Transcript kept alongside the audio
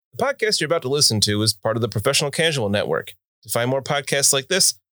podcast you're about to listen to is part of the Professional Casual Network. To find more podcasts like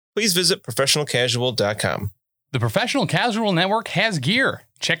this, please visit professionalcasual.com. The Professional Casual Network has gear.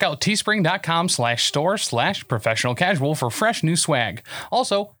 Check out teespring.com/store/professionalcasual for fresh new swag.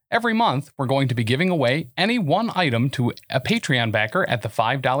 Also, every month, we're going to be giving away any one item to a Patreon backer at the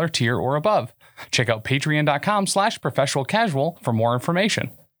 $5 tier or above. Check out patreon.com/professionalcasual for more information.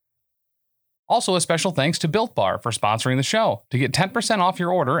 Also, a special thanks to Built Bar for sponsoring the show. To get 10% off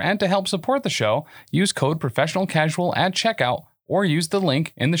your order and to help support the show, use code ProfessionalCasual at checkout or use the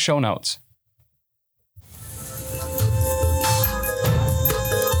link in the show notes.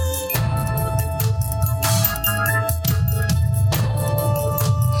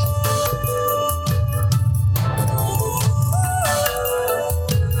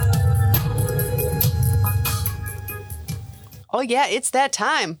 Oh, yeah, it's that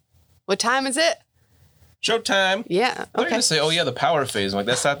time. What time is it? Showtime. Yeah. They're going to say, oh, yeah, the power phase. I'm like,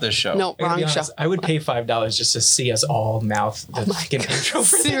 that's not this show. No, I gotta wrong be show. honest, I would pay $5 just to see us all mouth the fucking intro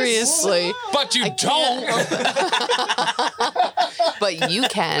for this. Seriously. But you don't! But you I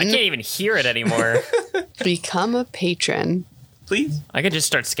can can't even hear it anymore. become a patron. Please. I could just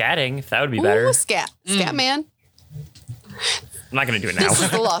start scatting if that would be better. Ooh, scat. Scat man. I'm not going to do it now. This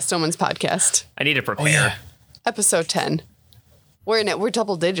is the Lost Omens podcast. I need to prepare. Episode 10. We're in it. We're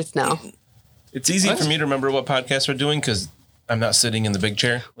double digits now. It's easy for me to remember what podcasts we're doing because I'm not sitting in the big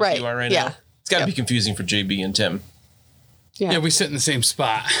chair like Right, you are right yeah. now. It's got to be confusing for JB and Tim. Yeah. Yeah, we sit in the same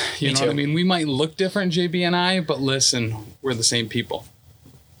spot. You know what I mean? We might look different, JB and I, but listen, we're the same people.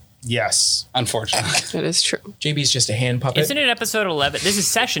 Yes. Unfortunately. It is true. JB's just a hand puppet. Isn't it episode 11? This is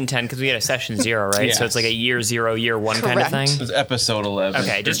session 10 because we had a session 0, right? Yes. So it's like a year 0, year 1 kind of Correct. thing. It's episode 11.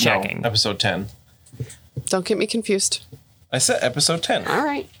 Okay, just No, checking. episode 10. Don't get me confused. I said episode 10. All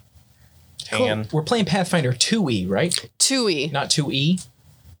right. 10. We're playing Pathfinder 2E, right? 2E. Not 2E?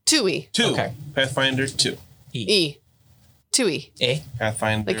 2E. 2. Okay. Pathfinder 2. E. 2E. A?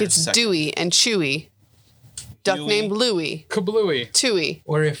 Pathfinder Like it's second. Dewey and Chewy. Duck Dewey. named Louie. Kablooey. 2E.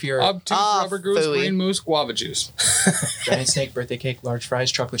 Or if you're Obtuse Ah, rubber goose, phooey. green moose, guava juice. giant snake, birthday cake, large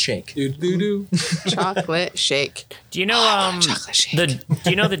fries, chocolate shake. Doo-doo-doo. Chocolate shake. Do you know Chocolate shake. do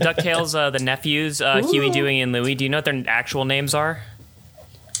you know the DuckTales, the nephews, Huey, Dewey, and Louie? Do you know what their actual names are?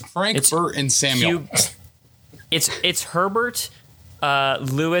 Frank, It's Bert, and Samuel. It's Herbert,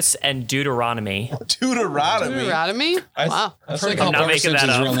 Lewis, and Deuteronomy. Deuteronomy. Deuteronomy? Wow. That's like how I'm not Bart making that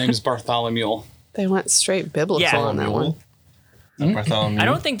Simpson's up. real name is Bartholomew. They went straight biblical Yeah. on that one. Bartholomew. I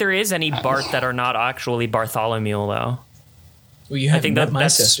don't think there is any Bart that are not actually Bartholomew, though. Well, you have think met that- my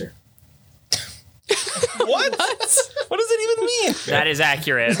that's- sister. What? What does it even mean? That is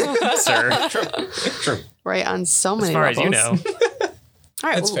accurate, sir. True. Right on so many As far as levels. you know. All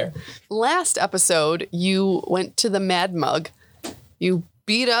right. That's well, fair. Last episode, you went to the Mad Mug. You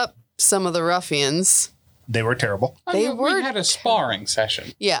beat up some of the ruffians. They were terrible. They We were- had a sparring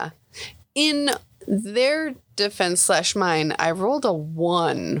session. Yeah. In their defense / mine, I rolled a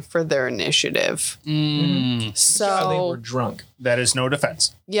 1 for their initiative. Oh, they were So, drunk. That is no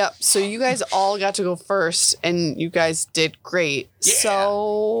defense. yep. So you guys all got to go first, and you guys did great.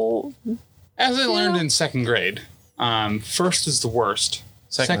 So, As I learned in second grade, first is the worst.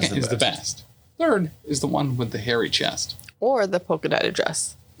 Second Second is the best. Third is the one with the hairy chest. or the polka dotted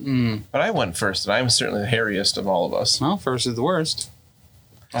dress. But I went first, and I'm certainly the hairiest of all of us. Well, first is the worst.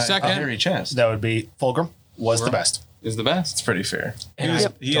 Second A hairy chest. That would be Fulgrim was the best. is the best. That's pretty fair. And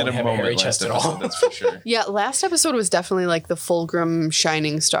He had a don't have moment hairy last chest at episode, all. that's for sure. Yeah, last episode was definitely like the Fulgrim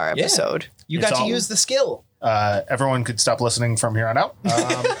Shining Star Yeah. episode. You It's got to all- use the skill. Everyone could stop listening from here on out.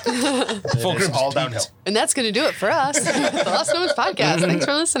 Fulgrim's all downhill. And that's going to do it for us. The Lost Omens podcast. Thanks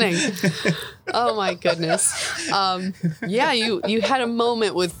for listening. Oh my goodness. Yeah, you had a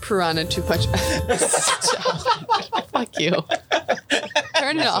moment with Piranha 2 Punch. Fuck you.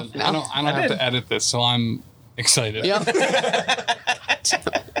 Turn it off now. I don't have to edit this, so I'm excited. Yep.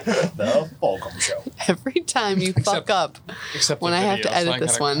 The Fulgrim Show. Every time you fuck up Except when the I have video, to edit so I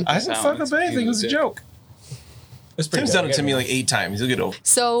this gotta one. I didn't fuck up anything. It was a joke. It's pretty Tim's good. done it to me like 8 times. He'll get over.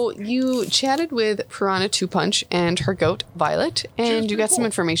 So you chatted with Piranha 2 Punch and her goat Violet, and you got some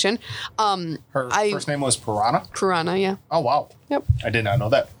information. Her first name was Piranha. Piranha, yeah. Oh, wow. Yep. I did not know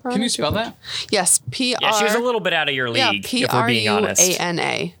that. Can you spell that? Yes, P R. Yeah, she was a little bit out of your league, if we're being honest.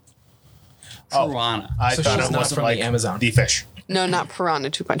 P-R-U-A-N-A. Piranha. I So thought she's it not was from like the Amazon. the fish. No, not Piranha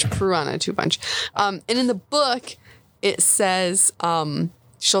 2 Punch. Piranha 2 Punch. And in the book, it says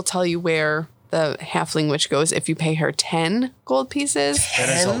she'll tell you where the halfling witch goes if you pay her 10 gold pieces. That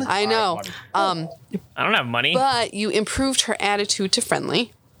is a lot I of know. money. I don't have money. But you improved her attitude to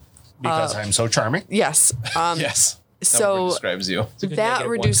friendly. Because I'm so charming. Yes. Yes. So describes you. that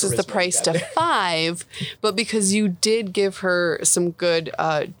reduces the price to 5, but because you did give her some good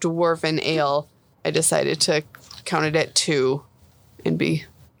dwarven ale, I decided to count it at 2 and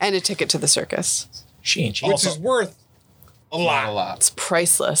a ticket to the circus. She ain't cheap. Which is worth a lot. It's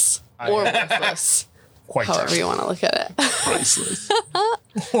priceless or worthless, Quite however you want to look at it. Priceless.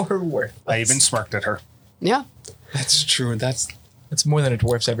 Or worth. I even smirked at her. Yeah, That's true. That's. It's more than a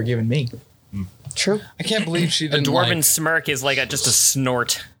dwarf's ever given me. true. I can't believe she A didn't dwarven like. smirk is like just a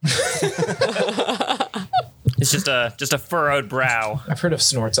snort. It's just a furrowed brow. I've heard of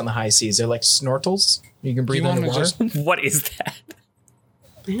snorts on the high seas. They're like snortels. You can breathe You wanna underwater. just- What is that?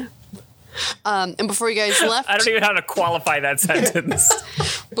 Yeah. And before you guys left, I don't even know how to qualify that sentence.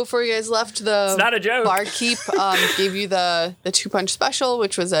 the not a joke. barkeep gave you the 2-punch special,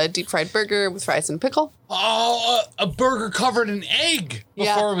 which was a deep fried burger with fries and pickle. Oh, a burger covered in egg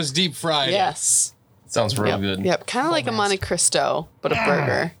Yeah. before it was deep fried. Yes. Sounds real good. Yep. Kind of like a Monte Cristo, but a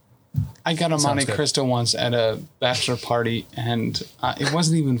burger. I got a Monte good. Cristo once at a bachelor party, and it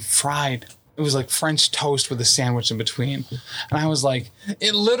wasn't even fried. It was like French toast with a sandwich in between. And I was like,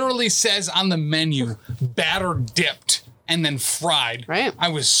 it literally says on the menu, batter dipped and then fried. Right. I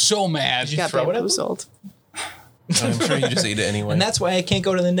was so mad. Got throw it at them? bamboozled. I'm sure you just ate it anyway. And that's why I can't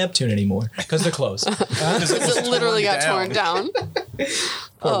go to the Neptune anymore, because they're closed. It literally got torn down.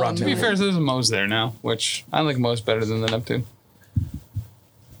 Poor Rob To be Miller. fair, there's a Moe's there now, which I like Moe's better than the Neptune.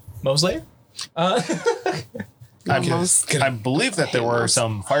 Mosley? Almost. I believe that there were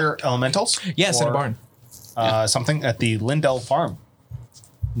some fire elementals. Yes, in a or, barn. Something at the Lindell farm.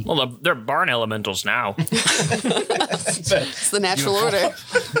 Well, they're barn elementals now. It's the natural order.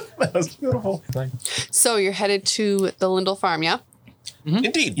 That was beautiful. So you're headed to the Lindell farm, yeah?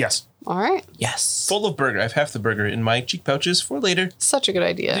 Indeed. Yes. All right. Yes. Full of burger. I have half the burger in my cheek pouches for later. Such a good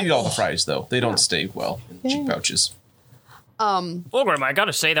idea. I eat all the fries, though. They don't stay well in cheek pouches. Fulgrim, I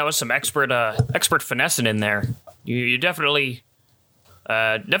gotta say that was some expert finessing in there. You definitely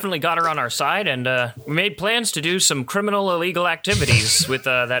got her on our side, and we made plans to do some criminal illegal activities with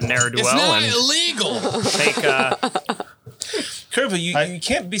that ne'er-do-well. It's not and illegal. take Curva, you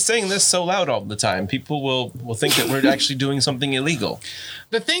can't be saying this so loud all the time. People will think that we're actually doing something illegal.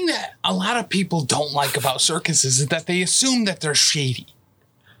 The thing that a lot of people don't like about circuses is that they assume that they're shady.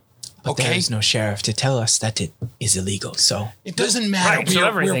 But Okay. there is no sheriff to tell us that it is illegal, so... It doesn't matter. Right, so we're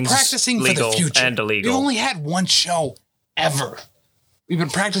everything's practicing for the legal future. and illegal. We've only had one show ever. We've been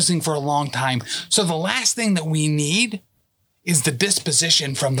practicing for a long time. So the last thing that we need is the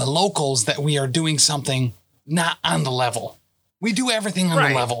disposition from the locals that we are doing something not on the level. We do everything on Right.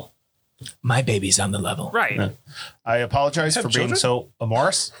 the level. My baby's on the level. right. I apologize for being children? so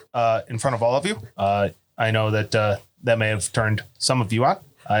amorous in front of all of you. I know that that may have turned some of you on.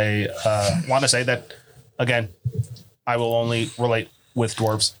 I want to say that, again, I will only relate with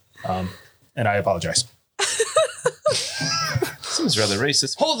dwarves, and I apologize. Seems rather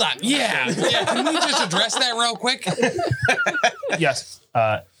racist. Hold on. Yeah. Can we just address that real quick? Yes.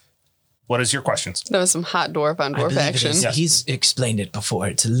 What is your questions? That was some hot dwarf on I dwarf believe it action. is. Yes. He's explained it before.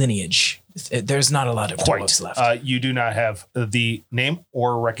 It's a lineage. There's not a lot of dwarves left. You do not have the name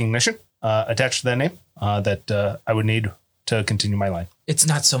or recognition attached to that name that I would need to continue my line. It's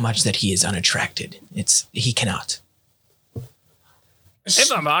not so much that he is unattracted. It's he cannot.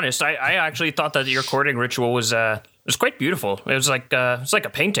 If I'm honest, I actually thought that your courting ritual was quite beautiful. It was like a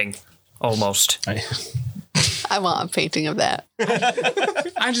painting, almost. I want a painting of that.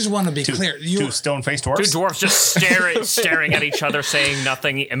 I just want to be clear. Two stone-faced Two dwarfs. dwarfs just staring at each other, saying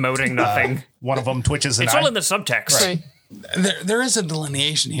nothing, emoting nothing. One of them twitches an It's all eye. in the subtext. Right. There is a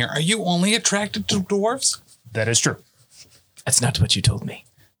delineation here. Are you only attracted to dwarves? That is true. That's not what you told me.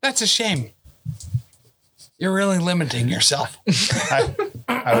 That's a shame. You're really limiting yourself.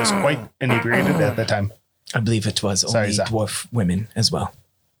 I was quite inebriated at that time. I believe it was Sorry, only Zach. dwarf women as well.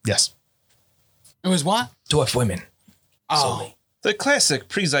 Yes. It was what? Dwarf women. Oh, The classic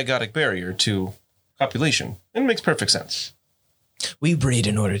pre-zygotic barrier to copulation. It makes perfect sense. We breed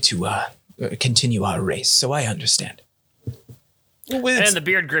in order to continue our race, so I understand. And the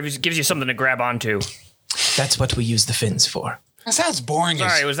beard gives you something to grab onto. That's what we use the fins for. that sounds boring.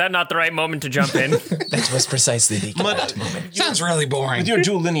 Sorry, was that not the right moment to jump in? That was precisely the correct moment. Sounds really boring. With your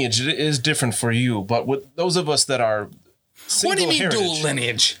dual lineage, it is different for you, but with those of us that are What do you mean single dual heritage-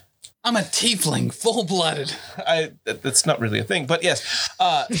 lineage? I'm a tiefling, full-blooded. That's not really a thing, but yes,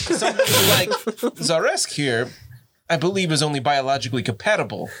 somebody like Zaresk here, I believe, is only biologically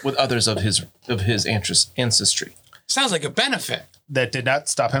compatible with others of his ancestry. Sounds like a benefit. That did not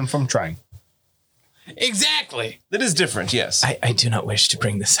stop him from trying. Exactly. That is different, yes. I do not wish to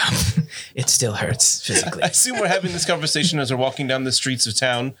bring this up. It still hurts physically. I assume we're having this conversation as we're walking down the streets of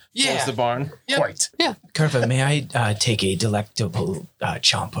town towards the barn. Yep. Quite. Yeah. Curva, may I take a delectable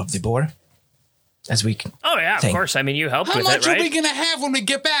chomp of the boar? As we can. Oh, yeah, of Thank- course. I mean, you helped How with much it, are we right? going to have when we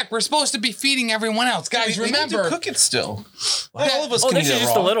get back? We're supposed to be feeding everyone else. Guys, We need remember to cook it still. Not all of us Oh, can this eat is it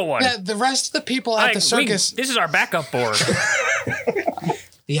just raw. a little one. that the rest of the people at the circus. This is our backup board.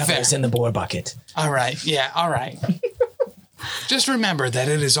 The others in the boar bucket. All right. Yeah. All right. Just remember that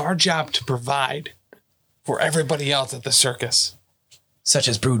it is our job to provide for everybody else at the circus. Such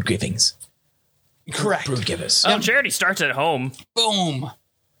as brood givings. Correct. Brood givers. Oh, charity starts at home, Boom.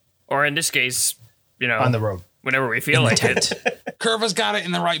 or in this case, On the road. whenever we feel like Tent. it. Curva's got it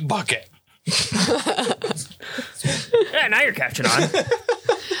in the right bucket. Yeah, now you're catching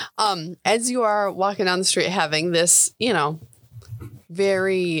on. As you are walking down the street having this,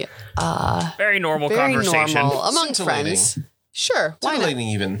 very Very normal very conversation. normal among Scintillating. friends. Sure, why not? Titillating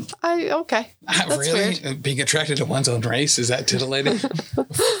even. Okay. That's Really? weird. Being attracted to one's own race, is that titillating?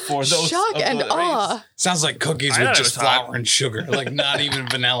 For those Shock of and the race. awe. Sounds like cookies I with thought it just was hot. flour and sugar, like not even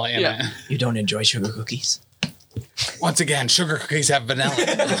vanilla in Yeah. it. You don't enjoy sugar cookies? Once again, sugar cookies have vanilla.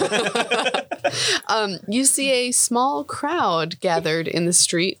 You see a small crowd gathered in the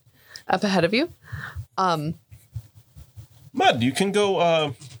street up ahead of you. Mud, you can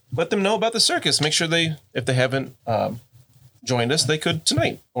go let them know about the circus. Make sure if they haven't joined us, they could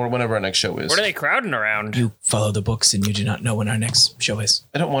tonight or whenever our next show is. What are they crowding around? You follow the books and you do not know when our next show is.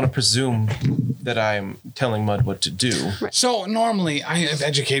 I don't want to presume that I'm telling Mud what to do. So normally I have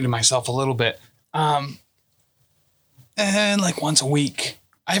educated myself a little bit. And like once a week.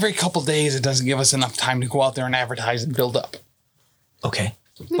 Every couple days it doesn't give us enough time to go out there and advertise and build up. Okay.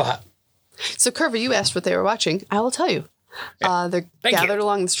 But So, Curva, you asked what they were watching. I will tell you. They're Thank gathered you.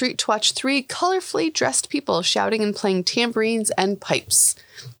 along the street to watch 3 colorfully dressed people shouting and playing tambourines and pipes.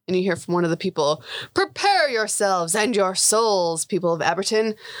 And you hear from one of the people, "Prepare yourselves and your souls, people of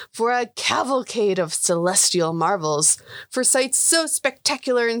Aberton, for a cavalcade of celestial marvels, for sights so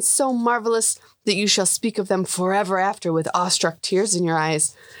spectacular and so marvelous that you shall speak of them forever after with awestruck tears in your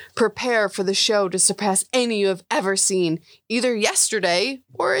eyes. Prepare for the show to surpass any you have ever seen, either yesterday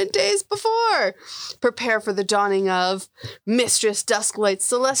or in days before. Prepare for the dawning of Mistress Dusklight's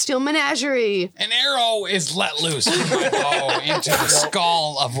Celestial Menagerie." an arrow is let loose from my bow into the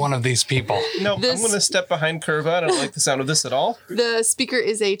skull of one of these people. No, I'm going to step behind Curva. I don't like the sound of this at all. The speaker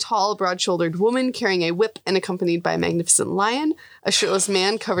is a tall, broad-shouldered woman carrying a whip and accompanied by a magnificent lion. A shirtless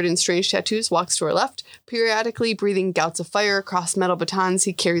man covered in strange tattoos walks to her left, periodically breathing gouts of fire across metal batons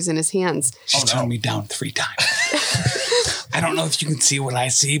he carries in his hands. She's turned me down 3 times. I don't know if you can see what I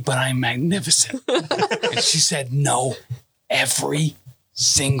see, but I'm magnificent. And she said no every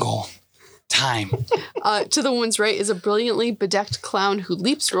single time. To the woman's right is a brilliantly bedecked clown who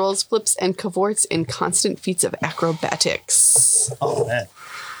leaps, rolls, flips, and cavorts in constant feats of acrobatics. Oh, man.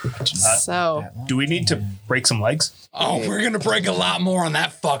 So, Do we need to break some legs? Oh, we're going to break a lot more on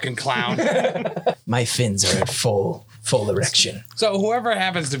that fucking clown. My fins are at full erection. So whoever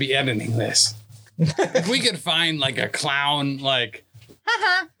happens to be editing this, if we could find like a clown, like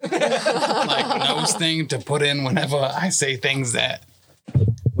nose thing to put in whenever I say things that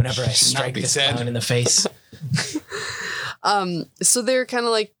Whenever I not strike be this said. clown in the face. so they're kind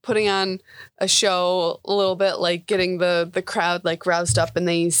of like putting on a show a little bit, like getting the crowd like roused up, and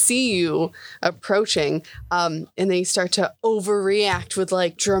they see you approaching, and they start to overreact with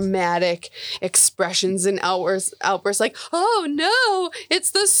like dramatic expressions and outbursts like, "Oh no, it's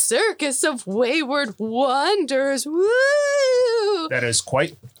the Circus of Wayward Wonders. Woo!" That is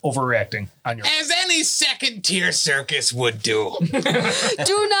quite overreacting on your. as any second tier circus would do.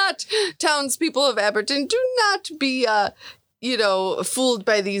 Do not, townspeople of Aberton, do not be fooled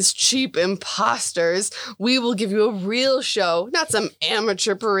by these cheap imposters. We will give you a real show, not some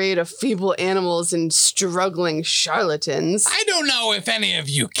amateur parade of feeble animals and struggling charlatans. I don't know if any of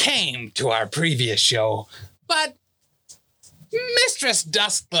you came to our previous show, but Mistress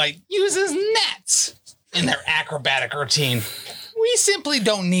Dusklight uses nets in their acrobatic routine. We simply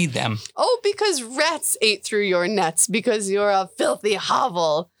don't need them. Oh, because rats ate through your nets because you're a filthy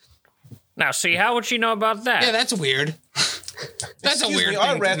hovel. Now, see, how would she know about that? Yeah, that's weird. That's a Excuse weird me, thing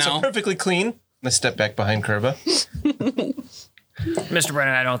our to rats know. are perfectly clean. I step back behind Curva. Mr.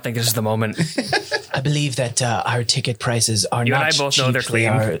 Brennan, I don't think this is the moment. I believe that our ticket prices are You and not I both cheap. know they're They clean.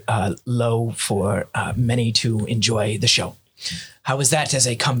 are low for many to enjoy the show. How is that as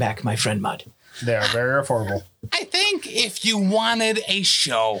a comeback, my friend Mud? They are very affordable. I think if you wanted a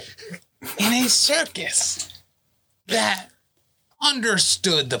show in a circus that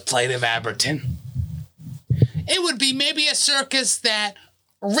understood the plight of Aberton, It would be maybe a circus that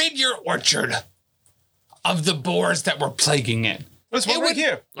rid your orchard of the boars that were plaguing it. There's one right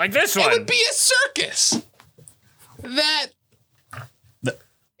here. Like this It one. would be a circus that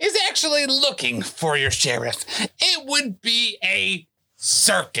is actually looking for your sheriff. It would be a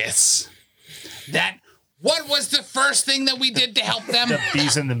circus that... What was the first thing that we did to help them? The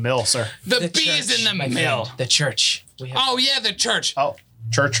bees in the mill, sir. The bees church, in the my mill. friend, the church. We have, Oh, yeah, the church. Oh,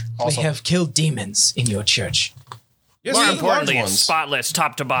 church also. we have killed demons in your church. Yes, More the importantly, large it's ones. spotless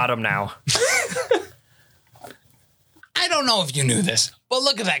top to bottom now. I don't know if you knew this, but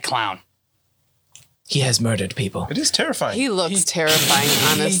look at that clown. He has murdered people. It is terrifying. He looks terrifying,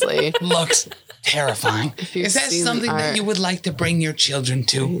 honestly. Looks terrifying. you've Is that seen something art- that you would like to bring your children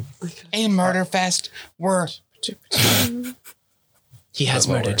to? A murder fest where He has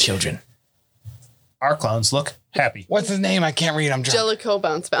murdered children. Our clowns look happy. what's his name? I can't read. I'm drunk. Jellicoe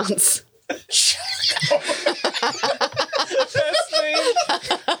bounce bounce.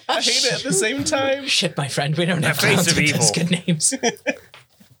 I hate it at the same time. Shit, my friend, we don't have face clowns of with evil. those good names.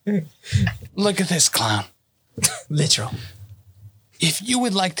 Look at this clown. Literal. If you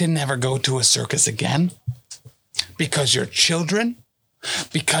would like to never go to a circus again, because your children,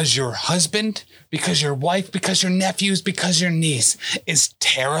 because your husband, because your wife, because your nephews, because your niece is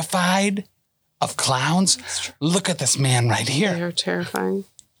terrified of clowns, look at this man right here. They're terrifying.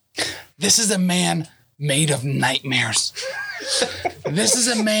 This is a man made of nightmares. This is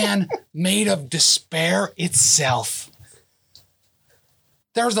a man made of despair itself.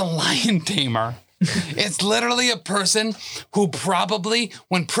 There's a lion tamer. It's literally a person who probably,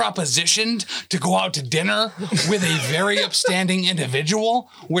 when propositioned to go out to dinner with a very upstanding individual,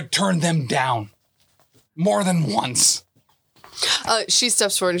 would turn them down more than once. She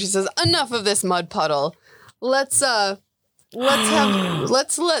steps forward and she says, "Enough of this mud puddle. Let's let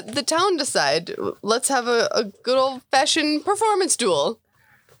the town decide. Let's have a good old fashioned performance duel."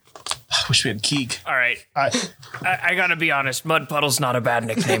 I wish we had Keeg. All right. I I gotta be honest. Mud Puddle's not a bad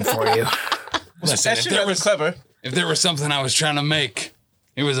nickname for you. Listen, Actually, that was clever. if there was something I was trying to make,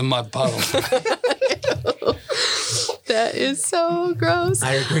 it was a mud puddle. That is so gross.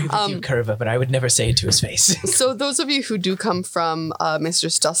 I agree with you, Curva, but I would never say it to his face. So those of you who do come from Mr.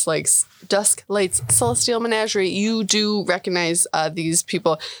 Dusklight's Celestial Menagerie, you do recognize these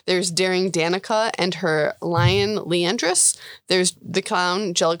people. There's Daring Danica and her lion Leandris. There's the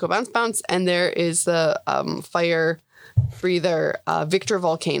clown Jellicoe Bounce Bounce, and there is the fire breather Victor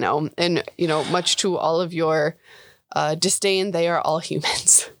Volcano. And you know, much to all of your disdain, they are all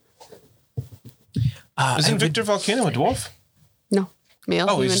humans. Isn't Victor Volcano a dwarf? No, male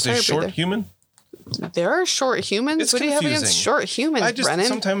Oh, human he's fire a short breather. human? There are short humans. It's What do you have confusing. against short humans, Brennan?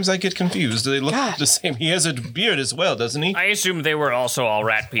 Sometimes I get confused. They look God. the same. He has a beard as well, doesn't he? I assume they were also all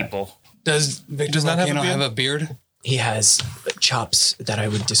rat people. Does Victor does not have a Volcano beard? have a beard? He has chops that I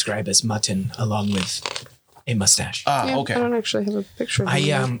would describe as mutton, along with a mustache. Yeah, Okay. I don't actually have a picture of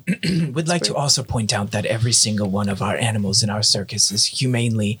him. I would like to also point out that every single one of our animals in our circus is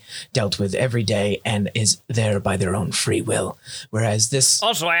humanely dealt with every day and is there by their own free will. Whereas this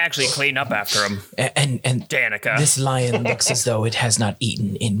Also, I actually clean up after him. and Danica. this lion looks as though it has not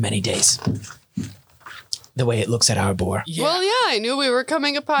eaten in many days. The way it looks at our boar. Well, yeah, I knew we were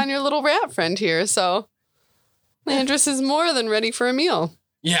coming upon your little rat friend here, so Landris is more than ready for a meal.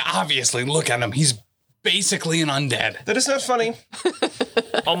 Yeah, obviously. Look at him. He's basically an undead. That is not funny.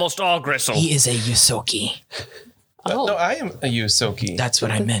 Almost all gristle. He is a Yusoki. Oh. No, I am a Yusoki. That's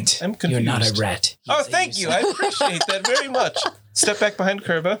what I meant. I'm You're not a confused. rat. Oh, thank you. I appreciate that very much. Step back behind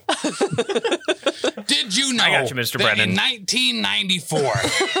Kerba. Did you know I got you, Mr. that Brennan. in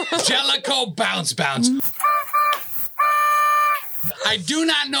 1994, Jellicoe Bounce Bounce. I do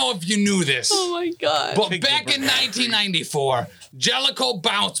not know if you knew this, Oh my god. but back in 1994, Jellicoe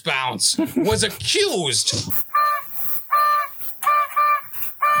Bounce Bounce was accused.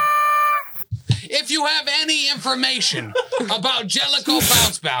 If you have any information about Jellicoe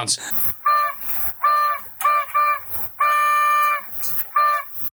Bounce Bounce,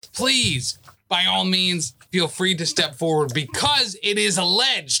 please, by all means, feel free to step forward because it is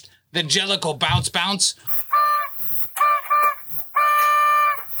alleged that Jellicoe Bounce Bounce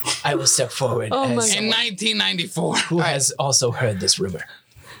I will step forward Oh my as in 1994. who has also heard this rumor.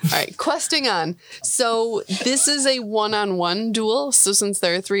 All right, questing on. So this is a one-on-one duel. So since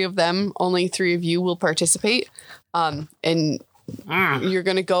there are three of them, only three of you will participate. And you're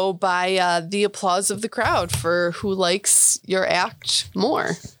going to go by the applause of the crowd for who likes your act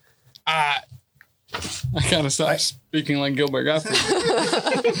more. I gotta stop speaking like Gilbert Gottfried.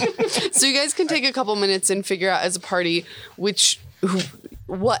 So you guys can take a couple minutes and figure out as a party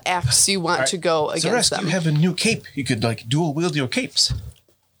what acts you want to go against Zaresk, them. you have a new cape. You could like dual wield your capes.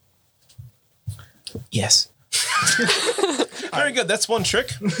 Yes. Very good. That's one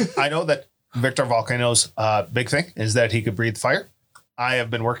trick. I know that Victor Volcano's big thing is that he could breathe fire. I have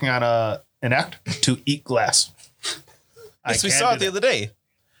been working on an act to eat glass. Yes, we can saw do it the that. other day.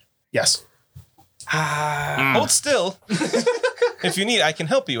 Yes. Hold still. If you need, I can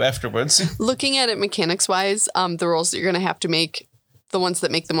help you afterwards. Looking at it mechanics-wise, the rolls that you're going to have to make, the ones that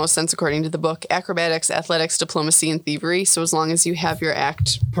make the most sense according to the book, acrobatics, athletics, diplomacy, and thievery. So as long as you have your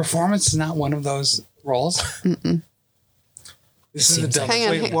act. Performance is not one of those roles. Mm-mm. This is the Seems- dumbest.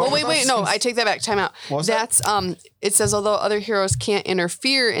 Hang on. Wait. No, I take that back. Time out. What was That's it says although other heroes can't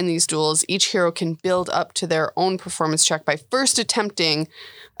interfere in these duels, each hero can build up to their own performance check by first attempting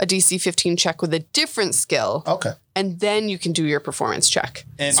a DC 15 check with a different skill. Okay. And then you can do your performance check.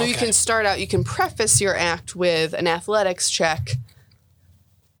 And- so you can start out, you can preface your act with an athletics check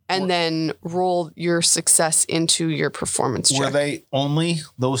and then roll your success into your performance Were check. they only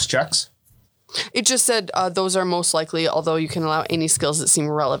those checks? It just said those are most likely, although you can allow any skills that seem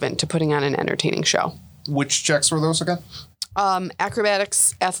relevant to putting on an entertaining show. Which checks were those again?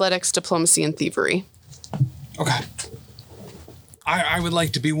 Acrobatics, athletics, diplomacy, and thievery. Okay. I would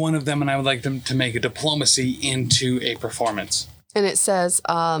like to be one of them, and I would like them to make a diplomacy into a performance. And it says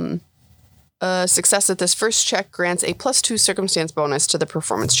success at this first check grants a +2 circumstance bonus to the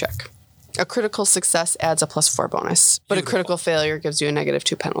performance check. A critical success adds a +4 bonus, but a critical failure gives you a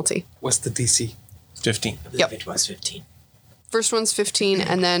 -2 penalty. What's the DC? 15. I believe Yep. it was 15. First one's 15,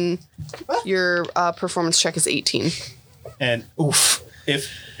 and then your performance check is 18. And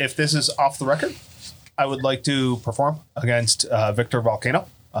if this is off the record, I would like to perform against Victor Volcano.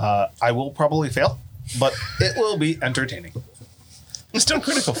 I will probably fail, but it will be entertaining. Still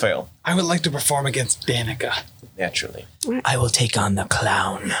critical fail. I would like to perform against Danica. Naturally. I will take on the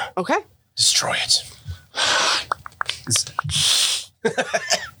clown. Okay. Destroy it.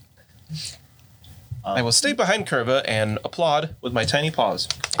 I will stay behind Curva and applaud with my tiny paws.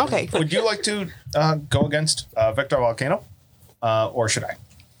 Okay. Would you like to go against Victor Volcano, or should I?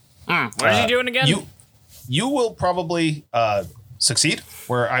 What is he doing again? You will probably succeed,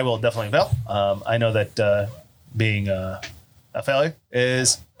 where I will definitely fail. I know that being a failure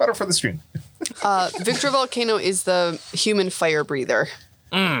is better for the stream. Victor Volcano is the human fire breather.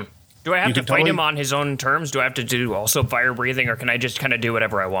 Do I have You to can fight totally- him on his own terms? Do I have to do also fire breathing, or can I just kind of do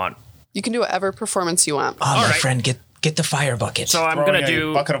whatever I want? You can do whatever performance you want. Oh, my right. friend, get the fire bucket. So I'm Throwing gonna a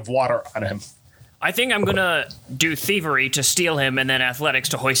do. bucket of water on him. I think I'm gonna do thievery to steal him, and then athletics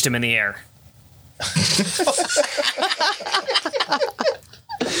to hoist him in the air.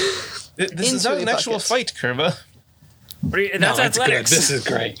 This is not Into an a actual bucket. fight, Curva. That's it's good. athletics. This is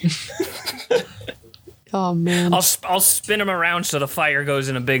great. Oh, man. I'll spin him around so the fire goes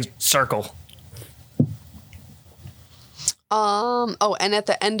in a big circle. Oh, and at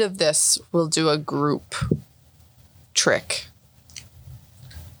the end of this, we'll do a group trick.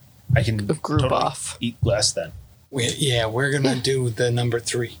 I can Of group off. eat glass then. We're going to do the number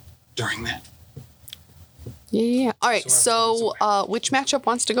 3 during that. Yeah. All right. So, which matchup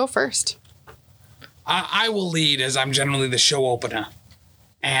wants to go first? I will lead as I'm generally the show opener.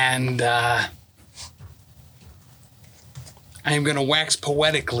 And I am going to wax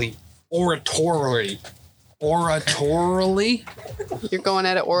poetically, oratorily, You're going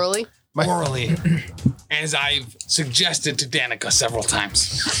at it orally? orally, as I've suggested to Danica several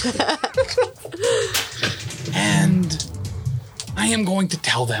times. And I am going to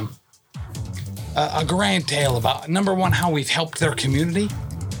tell them a grand tale about, number one, how we've helped their community,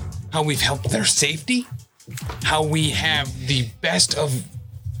 how we've helped their safety, how we have the best of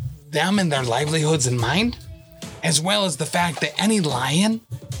them and their livelihoods in mind, as well as the fact that any lion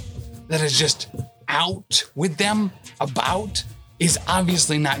that is just out with them about is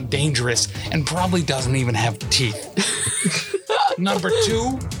obviously not dangerous and probably doesn't even have teeth. Number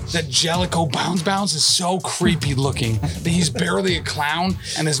two, that Jellicoe Bounce is so creepy looking that he's barely a clown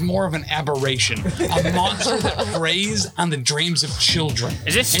and is more of an aberration, a monster that preys on the dreams of children.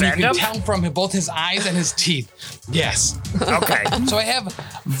 Is this And you can stand-up? tell from both his eyes and his teeth. Yes. Okay. So I have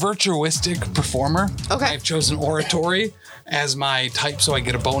virtuistic performer. Okay. I've chosen oratory as my type, so I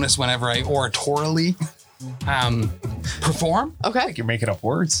get a bonus whenever I oratorily perform. Okay. You're making up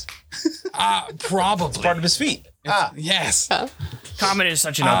words. Probably. Part of his feet. Yes. Common is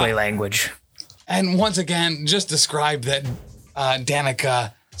such an ugly language. And once again, just describe that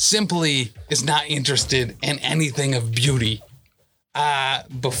Danica simply is not interested in anything of beauty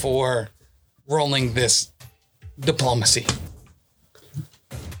before rolling this diplomacy.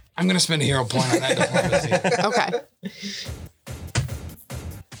 I'm going to spend a hero point on that diplomacy. Okay.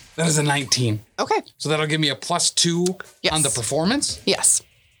 That is a 19. Okay. So that'll give me a +2 Yes. on the performance. Yes.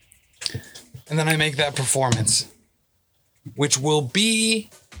 And then I make that performance, which will be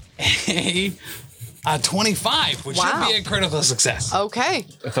a 25, which Wow. should be a critical success. Okay.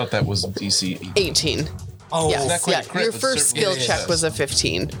 I thought that was DC. 18. Oh, Yes. not quite Yeah. a crit, Your but first certainly skill a check success. was a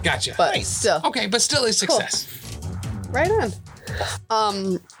 15. gotcha. But still. Okay, but still a success. Right on.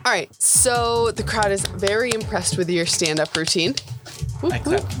 All right. So the crowd is very impressed with your stand-up routine. I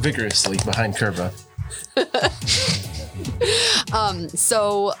clapped vigorously behind Curva.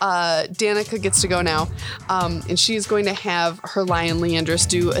 So Danica gets to go now, and she's going to have her lion Leandris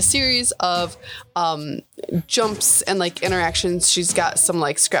do a series of jumps and like interactions. She's got some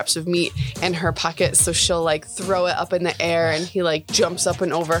like scraps of meat in her pocket, so she'll like throw it up in the air, and he like jumps up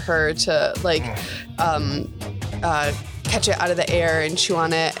and over her to like catch it out of the air and chew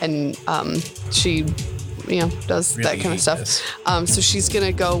on it, and she does that Really kind of stuff. does. So she's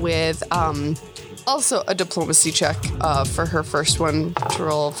gonna go with also a diplomacy check for her first one to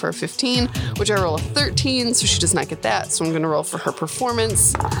roll for 15, which I roll a 13, so she does not get that. So I'm going to roll for her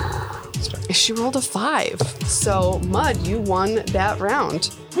performance. She rolled a 5. So, Mud, you won that round.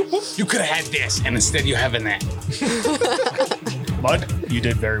 You could have had this, and instead you're having that. Mud, you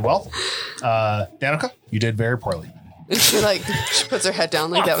did very well. Danica, you did very poorly. And she puts her head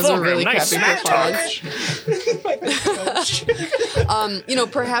down like that was a really nice crappy smack performance.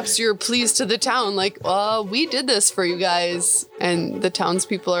 Perhaps you're pleased to the town, like, we did this for you guys. And the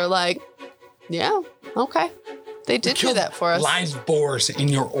townspeople are like, yeah, okay. They did do that for us. Live boars in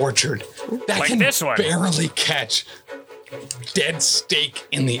your orchard that Like can this one. barely catch dead steak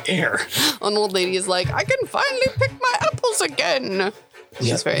in the air. An old lady is like, I can finally pick my apples again.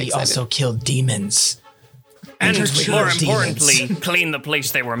 She's very We excited. also killed demons. And Interchange more demons. importantly, clean the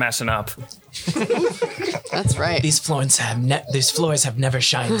place they were messing up. That's right. These floors have never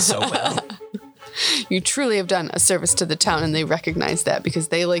shined so well. You truly have done a service to the town, and they recognize that because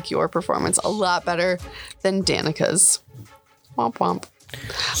they like your performance a lot better than Danica's. Womp womp.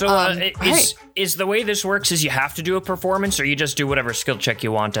 So right. is the way this works is you have to do a performance, or you just do whatever skill check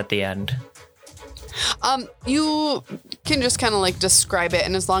you want at the end? You can just kind of like describe it,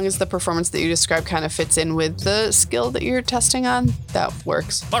 and as long as the performance that you describe kind of fits in with the skill that you're testing on, that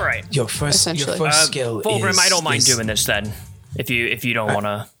works. All right. Your first Essentially. skill Fulgrim, is... I don't mind is- doing this then. If you don't want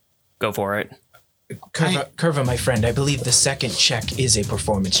to go for it. Curva, my friend, I believe the second check is a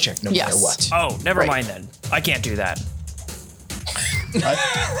performance check no matter Yes. what. Oh, never Right. mind then. I can't do that.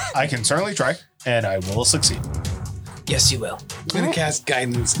 I can certainly try, and I will succeed. Yes, you will. I'm going to cast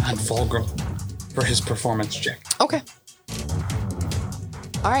guidance on Fulgrim for his performance check. Okay.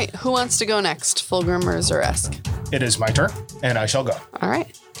 All right. Who wants to go next? Fulgrim or Zaresk? It is my turn, and I shall go. All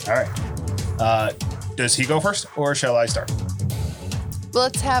right. All right. Does he go first, or shall I start? Well,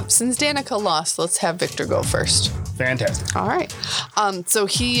 since Danica lost, let's have Victor go first. Fantastic. All right. So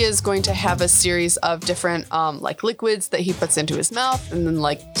he is going to have a series of different like liquids that he puts into his mouth and then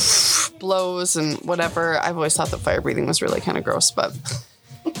like blows and whatever. I've always thought that fire breathing was really kind of gross, but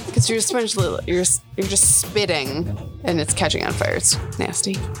because you're essentially you're just spitting and it's catching on fire. It's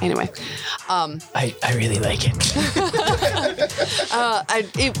nasty. Anyway, I really like it.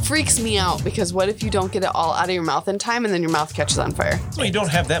 it freaks me out because what if you don't get it all out of your mouth in time and then your mouth catches on fire? Well, you don't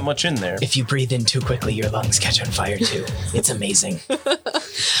have that much in there. If you breathe in too quickly, your lungs catch on fire too. It's amazing.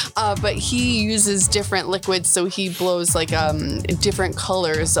 But he uses different liquids, so he blows like different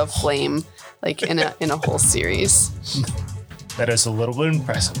colors of flame, like in a whole series. That is a little bit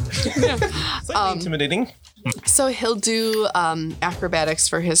impressive. Slightly intimidating. So he'll do acrobatics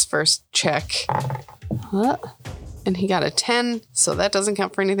for his first check. And he got a 10, so that doesn't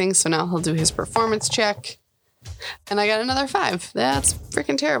count for anything. So now he'll do his performance check. And I got another 5. That's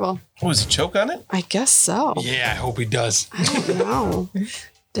freaking terrible. Oh, does he choke on it? I guess so. Yeah, I hope he does. I don't know.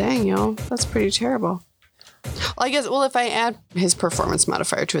 Dang, yo. That's pretty terrible. Well, I guess, if I add his performance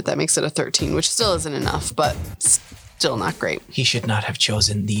modifier to it, that makes it a 13, which still isn't enough, but still not great. He should not have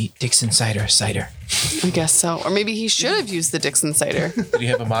chosen the Dixon cider. I guess so. Or maybe he should have used the Dixon cider. Did he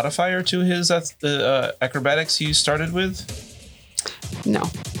have a modifier to his acrobatics he started with? No.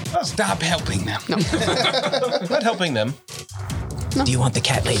 Stop helping them. Not helping them. Do you want the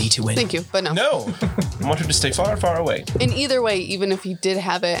cat lady to win? Thank you, but no. No. I want her to stay far, far away. In either way, even if he did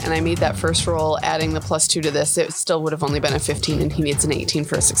have it and I made that first roll, adding the +2 to this, it still would have only been a 15 and he needs an 18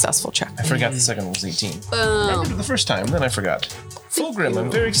 for a successful check. I forgot the second one was 18. Remembered the first time, then I forgot. Fulgrim,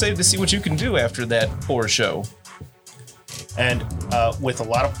 I'm very excited to see what you can do after that poor show. And with a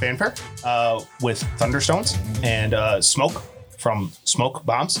lot of fanfare, with thunderstones and smoke from smoke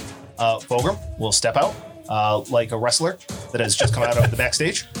bombs, Fulgrim will step out like a wrestler that has just come out of the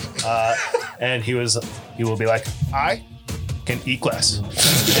backstage, and he will be like, I can eat glass.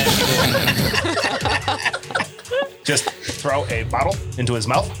 Just throw a bottle into his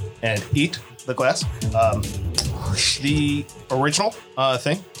mouth and eat the glass. The original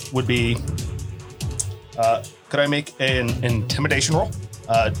thing would be, could I make an intimidation roll?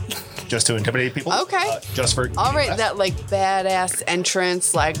 Just to intimidate people. Okay. Just for All right, that like badass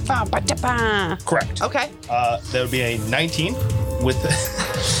entrance, like ba-ba-da-ba. Correct. Okay. That would be a 19 with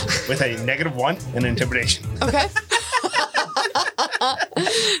with a -1 in intimidation. Okay.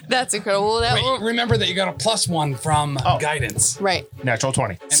 That's incredible. That Wait, remember that you got a +1 from guidance. right. Natural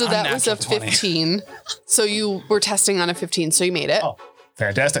 20. So that was a unnatural 20. 15. So you were testing on a 15, so you made it. Oh,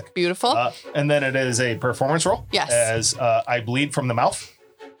 fantastic. Beautiful. And then it is a performance roll. Yes. As I bleed from the mouth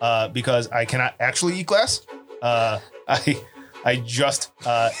because I cannot actually eat glass. I just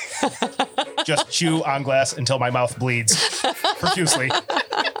chew on glass until my mouth bleeds profusely,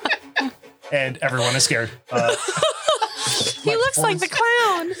 and everyone is scared. He looks like the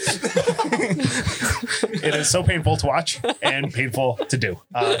clown. It is so painful to watch and painful to do.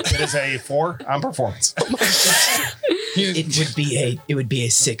 It is a 4 on performance. It would be a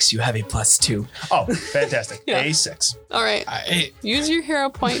 6. You have a +2. Oh, fantastic. Yeah. A 6. All right. Use your hero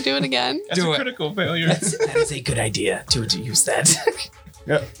point. Do it again. That's Do a it. critical failure. That is a good idea to use that.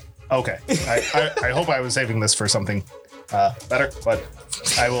 Yeah. Okay. I hope I was saving this for something better, but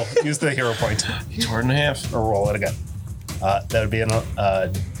I will use the hero point Torn in half. or roll it again. That would be a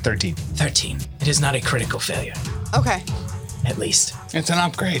 13. 13. It is not a critical failure, Okay. at least. It's an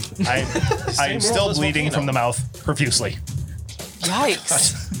upgrade. I'm roll still as bleeding volcano. from the mouth profusely.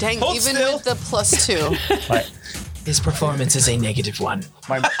 Yikes. Dang, Hold even still. with the +2. My, His performance is a -1.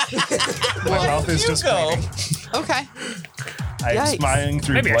 my mouth is just go. bleeding. Okay. I'm Yikes. smiling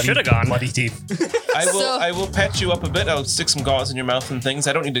through Maybe I bloody, should've gone. bloody teeth. I will patch you up a bit. I'll stick some gauze in your mouth and things.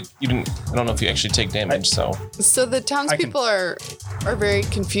 I don't know if you actually take damage, so So the townspeople are very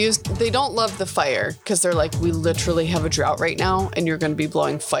confused. They don't love the fire because they're like, we literally have a drought right now, and you're going to be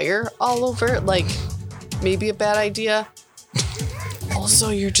blowing fire all over. Like, maybe a bad idea. Also,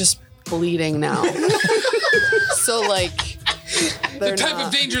 you're just bleeding now. So like, The type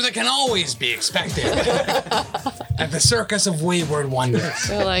of danger that can always be expected at the Circus of Wayward Wonders.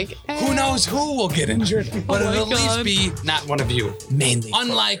 They're like, Who knows who will get injured, but my it'll at least God. be not one of you. Mainly.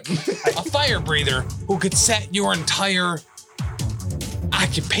 Unlike a fire breather who could set your entire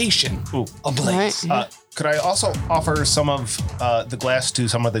occupation ablaze. Right. Could I also offer some of the glass to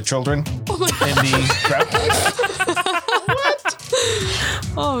some of the children in the crowd?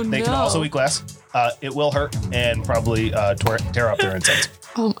 Oh They no. can also eat glass. It will hurt and probably tear up their insides.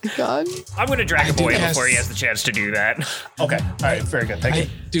 Oh my god. I'm going to drag a boy do before he guess- has the chance to do that. Okay. All right. Very good. Thank you. I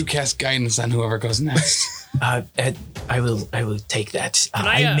do cast guidance on whoever goes next. I will take that.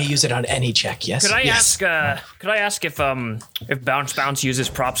 I, I may use it on any check. Yes. Could I yes. ask if Bounce uses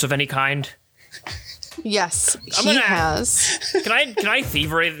props of any kind? Yes, he gonna- has. Can I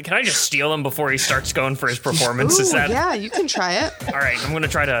thievery? Can I just steal him before he starts going for his performance? Ooh, Is that yeah, you can try it. all right? I'm gonna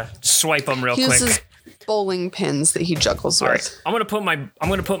try to swipe him real He quick. uses bowling pins that he juggles All with. right, I'm gonna put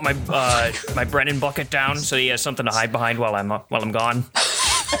my my Brennan bucket down so he has something to hide behind while I'm gone.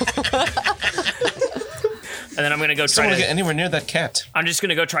 And then I'm gonna go try Someone to. get anywhere near that cat. I'm just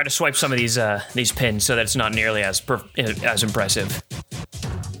gonna go try to swipe some of these pins so that it's not nearly as impressive.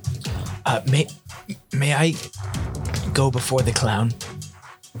 May I go before the clown?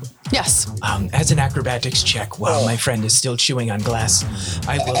 Yes. As an acrobatics check, while my friend is still chewing on glass,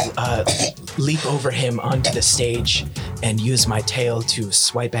 I will leap over him onto the stage and use my tail to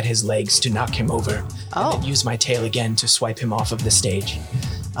swipe at his legs to knock him over. Oh. And then use my tail again to swipe him off of the stage.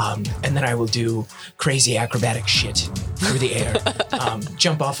 And then I will do crazy acrobatic shit through the air.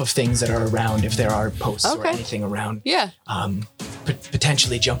 Jump off of things that are around if there are posts or Okay. anything around. Yeah.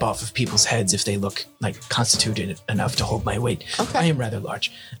 Potentially jump off of people's heads if they look like constituted enough to hold my weight. Okay. I am rather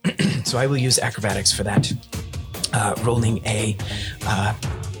large. So I will use acrobatics for that. Rolling a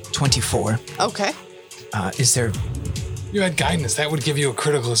 24. Okay. Is there... You had guidance. That would give you a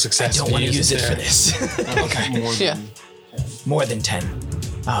critical success. Don't if want you to use it for there. this. Okay. Yeah. More than 10.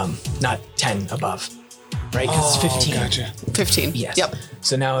 Not 10 above. Right? Because it's 15. Gotcha. 15. Yes. Yep.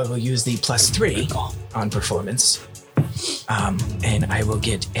 So now I will use the +3 on performance. And I will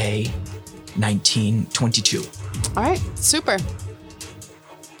get a 1922. All right. Super.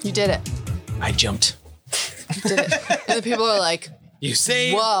 You did it. I jumped. You did it. And the people are like, You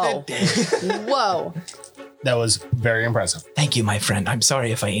saved Whoa. the day. whoa. That was very impressive. Thank you, my friend. I'm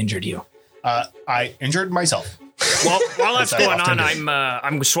sorry if I injured you. I injured myself. Well, while that's As I going often on, do.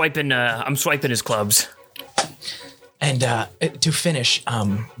 I'm swiping his clubs. And to finish,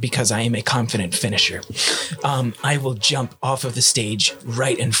 because I am a confident finisher, I will jump off of the stage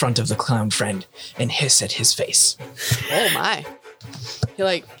right in front of the clown friend and hiss at his face. Oh my. He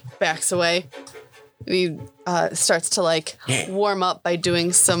like backs away. He starts to like warm up by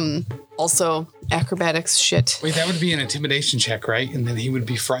doing some also acrobatics shit. Wait, that would be an intimidation check, right? And then he would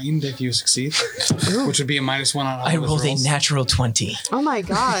be frightened if you succeed, which would be a -1 on all I of his rolled a rolls. natural 20. Oh my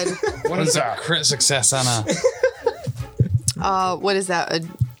god. What is a crit success on a? What is that?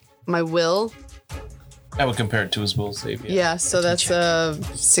 My will? I would compare it to his will save. Yeah, so that's a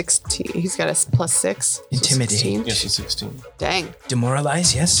 16. He's got a +6. So Intimidating. 16. Yes, it's 16. Dang.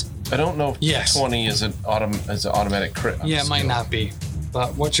 Demoralize, yes? I don't know if Yes. 20 is an automatic crit. Yeah, it might not be.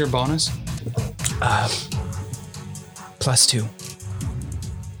 But what's your bonus? +2.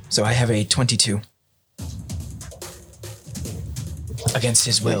 So I have a 22. Against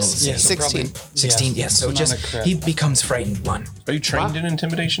his will. Yeah, so 16. probably- 16, yes. So not just, a crit. he becomes frightened 1. Are you trained in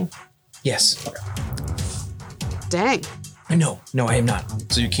intimidation? Yes. Dang. No, I am not.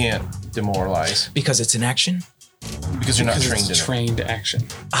 So you can't demoralize Because it's an action? because you're not Because trained in it's it. trained action.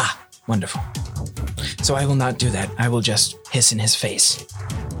 Ah, wonderful. So I will not do that. I will just hiss in his face.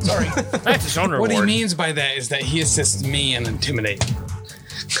 Sorry. That's his own reward. What he means by that is that he assists me in intimidate.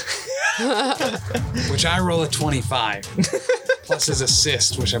 Which I roll a 25. Plus his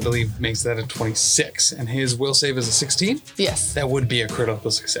assist, which I believe makes that a 26. And his will save is a 16. Yes. That would be a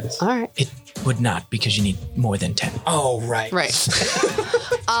critical success. All right. It would not because you need more than 10. Oh, right. Right.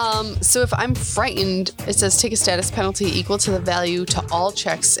 So if I'm frightened, it says take a status penalty equal to the value to all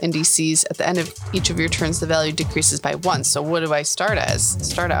checks and DCs. At the end of each of your turns, the value decreases by 1. So what do I start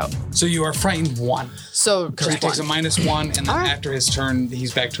out? So you are frightened 1. So So he just takes a 1. -1, and then All right. after his turn,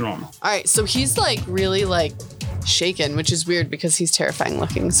 he's back to normal. All right. So he's like really like shaken, which is weird because he's terrifying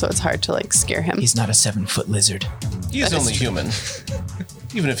looking. So it's hard to like scare him. He's not a 7-foot lizard. He is only human.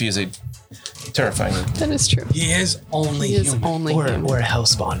 Even if he is a terrifying. That is true. He is only He is human. only human. Or a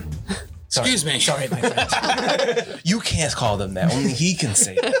hellspawn. Excuse me. Sorry, my friend. You can't call them that. Only he can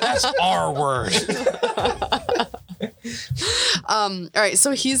say that. That's our word. All right,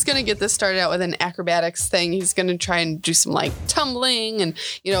 so he's gonna get this started out with an acrobatics thing. He's gonna try and do some like tumbling and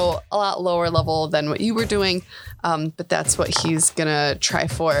a lot lower level than what you were doing, but that's what he's gonna try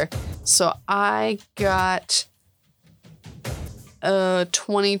for. So I got a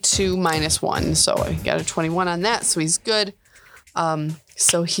 22 -1, so I got a 21 on that. So he's good.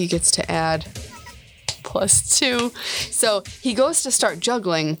 So he gets to add +2. So he goes to start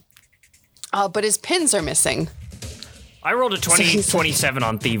juggling, but his pins are missing. I rolled a 27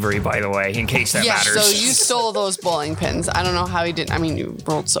 on thievery, by the way, in case that matters. So you stole those bowling pins. I don't know how he didn't. I mean, you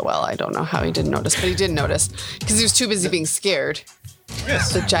rolled so well. I don't know how he didn't notice, but he did notice because he was too busy being scared.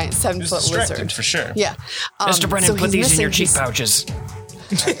 Yes. The giant He was 7-foot distracted lizard. for sure. Yeah. Mr. Brennan, so put he's these in your missing cheek his- pouches.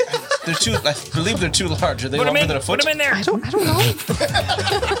 They're too. I believe they're too large. Are they Put them longer in. than a foot? Put them in there. I don't know.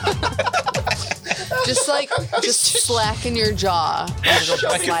 just slacken your jaw. And it'll go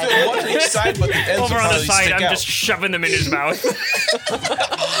I can slide fit out. one on each side, but the ends will Over on the probably side, stick I'm out. just shoving them in his mouth.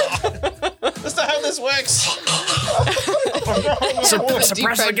 That's not how this works. Suppress Deep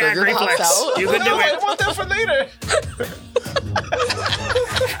the fried gag burger pops reflex. out. You can do No, I it. want that for later.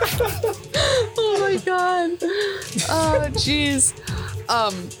 Oh my god. Oh jeez.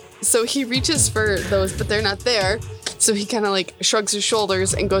 So he reaches for those, but they're not there. So he kind of like shrugs his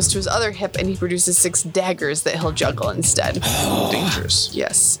shoulders and goes to his other hip, and he produces 6 daggers that he'll juggle instead. Dangerous.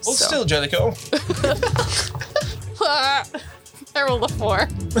 Yes. Hold so. still, Jellicoe. I rolled a 4.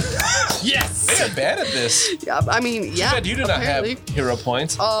 Yes. They are bad at this. Yeah, I mean, yeah. Dad, you do not have apparently. hero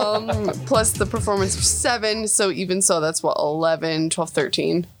points. Plus the performance of 7. So even so, that's what, 11, 12,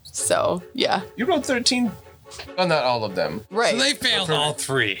 13. So yeah. You rolled 13. Oh, not all of them. Right. So they failed all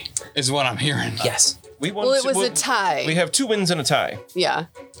 3, is what I'm hearing. Yes. We won Well, it two- was a tie. We have 2 wins and a tie. Yeah,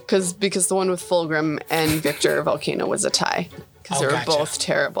 because the one with Fulgrim and Victor Volcano was a tie because Oh, they were gotcha. both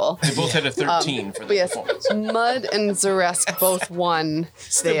terrible. They both had a 13 for But the yes, performance. Mud and Zaresk both won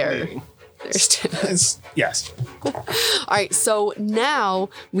there. bleeding. There's 10. Yes. All right, so now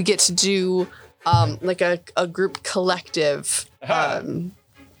we get to do like a group collective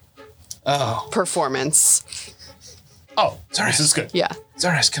performance. Oh, sorry. This is good. Yeah,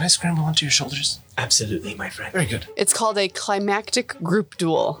 Zaras, can I scramble onto your shoulders? Absolutely, my friend. Very good. it's called a climactic group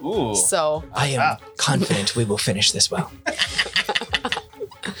duel. Ooh. So I am confident we will finish this well.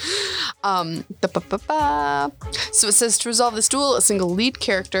 So it says to resolve this duel, a single lead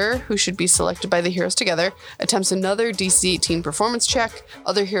character, who should be selected by the heroes together, attempts another DC 18 performance check.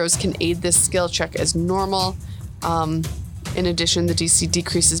 Other heroes can aid this skill check as normal. In addition, the DC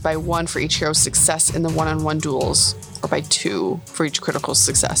decreases by 1 for each hero's success in the one-on-one duels. or by 2 for each critical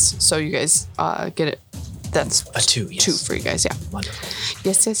success. So you guys get it. That's A 2, yes. 2 for you guys, yeah. Wonderful.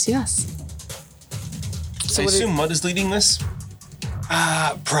 Yes. So I what assume Mud is leading this.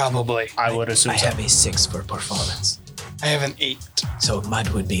 Probably. I would assume I so. have a 6 for performance. I have an 8. So Mud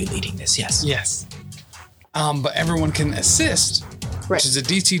would be leading this, yes. Yes. But everyone can assist, Right. which is a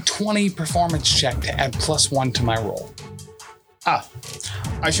DC 20 performance check to add +1 to my roll.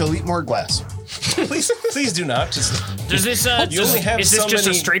 I shall eat more glass. Please do not. Just Does this You only have is this so just a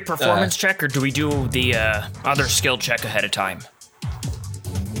many, straight performance check, or do we do the other skill check ahead of time?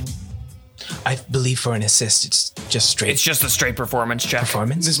 I believe for an assist, it's just straight It's just a straight performance check.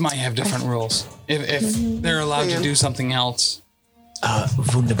 performance. This might have different rules. If they're allowed to do something else,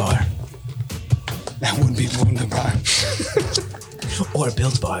 Wunderbar. that would be wunderbar. Or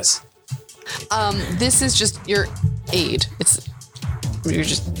build bars. This is just your aid. You're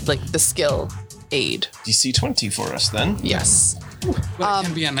just like the skill aid. DC 20 for us then. Yes. But it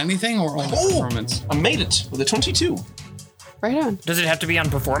can be on anything or only performance. I made it with a 22. Right on. Does it have to be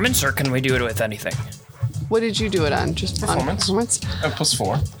on performance, or can we do it with anything? What did you do it on? Just Performance. on performance?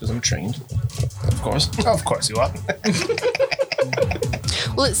 +4 because I'm trained. Of course. Of course you are.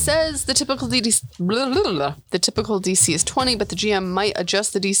 Well, it says the typical DC is 20, but the GM might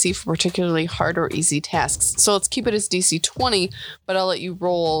adjust the DC for particularly hard or easy tasks. So let's keep it as DC 20, but I'll let you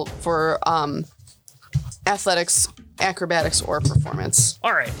roll for athletics, acrobatics, or performance.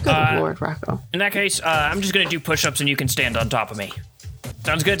 All right. Good Lord, Rocco. In that case, I'm just gonna do push-ups, and you can stand on top of me.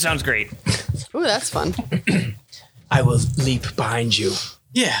 Sounds good. Sounds great. Ooh, that's fun. I will leap behind you,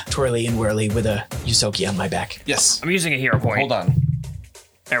 Yeah. twirly and whirly with a Yusoki on my back. Yes. I'm using a hero point. Hold on.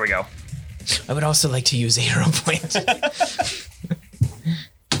 There we go. I would also like to use a hero point.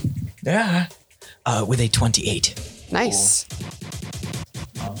 Yeah. With a 28. Nice.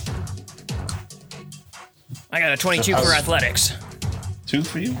 I got a 22 for athletics. 2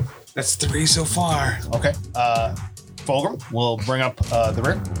 for you. That's 3 so far. Okay. Fulgrim will bring up the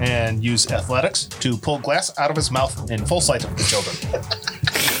rear and use athletics to pull glass out of his mouth in full sight of the children.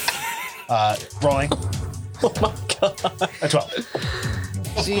 Rolling. Oh my god. A 12.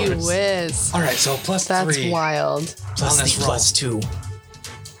 Gee whiz. All right, so plus That's 3. wild. Plus On this the roll. +2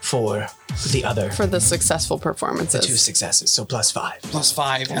 for the other. For the successful performances. 2 successes, so +5. Plus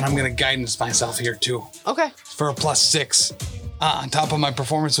 5, and I'm going to guidance myself here too. Okay. For a +6. On top of my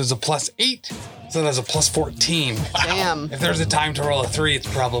performance was a +8, so that's a +14. Damn. If there's a time to roll a 3, it's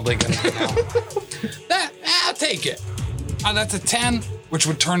probably going to be now. I'll take it. That's a 10, which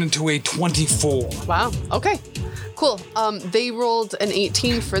would turn into a 24. Wow. Okay. Cool. They rolled an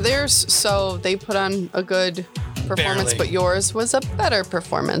 18 for theirs, so they put on a good performance, Barely. but yours was a better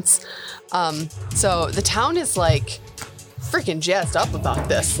performance. So the town is like freaking jazzed up about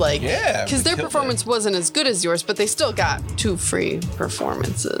this, like, Yeah, because we their killed performance wasn't as good as yours, but they still got 2 free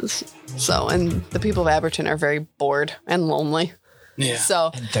performances. So, and the people of Aberton are very bored and lonely, Yeah.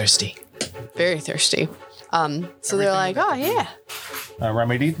 so And thirsty. very thirsty. So they're like, oh yeah,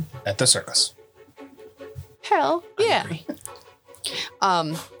 Remedied at the circus. hell yeah.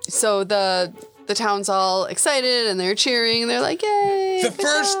 So the town's all excited and they're cheering and they're like, yay. The good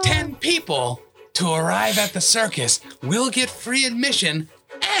first job." 10 people to arrive at the circus will get free admission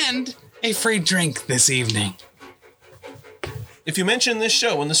and a free drink this evening. If you mention this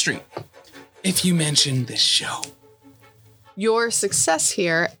show in the street, If you mention this show. Your success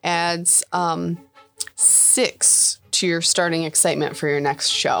here adds 6 to your starting excitement for your next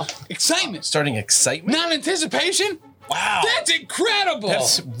show. Excitement. starting excitement. Not anticipation. Wow. That's incredible.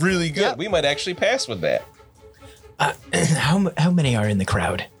 That's really good. Yep. We might actually pass with that. How many are in the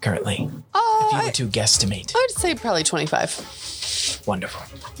crowd currently? If you were I to guesstimate. would say probably 25. Wonderful.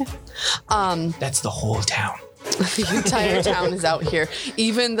 That's the whole town. The entire town is out here.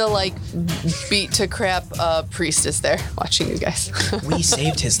 Even the like beat to crap priest is there watching you guys. We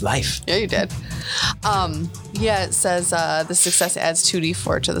saved his life. Yeah, you did. Yeah, it says the success adds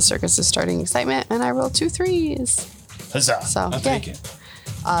 2d4 to the circus's starting excitement, and I rolled 2 3s. Huzzah. So I'll yeah. take it.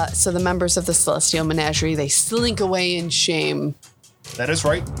 So the members of the Celestial Menagerie, they slink away in shame. That is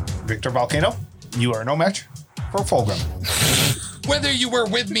right. Victor Volcano, you are no match for Fulgrim. Whether you were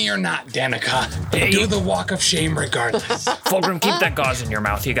with me or not, Danica, Hey. do the walk of shame regardless. Fulgrim, keep that gauze in your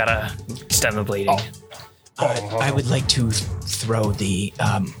mouth. You gotta stem the bleeding. I would like to throw the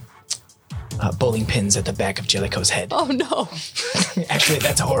bowling pins at the back of Jellicoe's head. Oh no. Actually,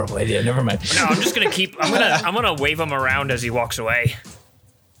 that's a horrible idea. Never mind. No, I'm just gonna keep. I'm gonna wave him around as he walks away.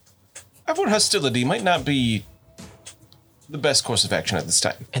 Avoid hostility might not be the best course of action at this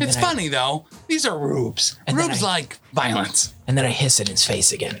time. And It's then funny, though. These are rubes. And then Rubes I- like violence. And then I hiss at his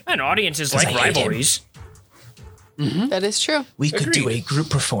face again. And audiences 'Cause like I hate him. rivalries. That is true. We could do Agreed. a group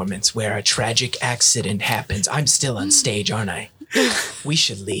performance where a tragic accident happens. I'm still on stage, aren't I? We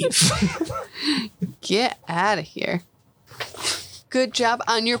should leave. Get out of here. Good job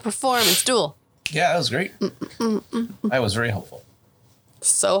on your performance, Duel. Yeah, that was great. That was very helpful.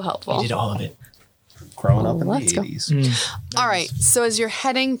 So helpful. We did all of it. Growing up in Let's the go. 80s. All right. So as you're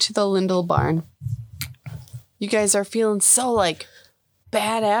heading to the Lindell barn, you guys are feeling so like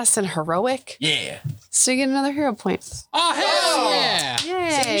badass and heroic. Yeah. So you get another hero point. Oh, hell yeah.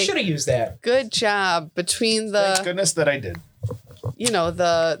 Yay. have used that. Good job between Thank the, goodness that I did.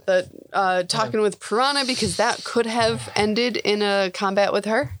 the talking with Piranha, because that could have ended in a combat with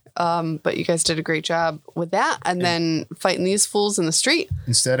her. But you guys did a great job with that. And then fighting these fools in the street.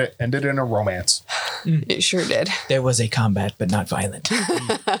 Instead, it ended in a romance. It sure did. There was a combat, but not violent.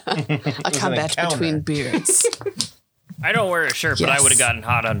 A combat encounter. between beards. I don't wear a shirt, but I Yes. would have gotten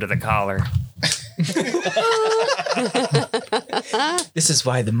hot under the collar. This is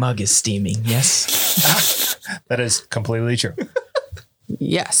why the mug is steaming, yes? That is completely true.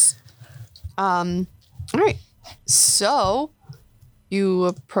 Yes. All right. So you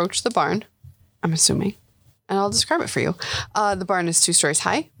approach the barn, I'm assuming, and I'll describe it for you. The barn is 2 stories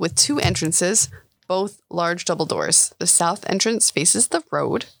high with 2 entrances, both large double doors. The south entrance faces the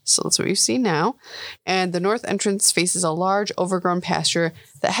road, so that's what you see now. And the north entrance faces a large overgrown pasture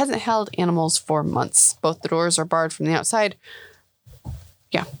that hasn't held animals for months. Both the doors are barred from the outside.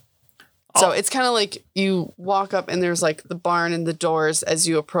 Yeah. So it's kind of like you walk up and there's like the barn and the doors as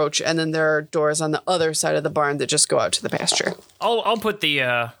you approach, and then there are doors on the other side of the barn that just go out to the pasture. I'll put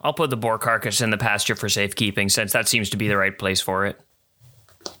the boar carcass in the pasture for safekeeping, since that seems to be the right place for it.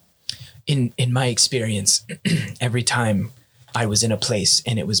 In my experience, every time I was in a place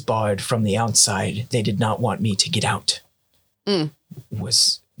and it was barred from the outside, they did not want me to get out.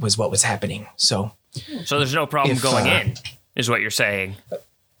 Was what was happening. So So there's no problem If, going in, is what you're saying.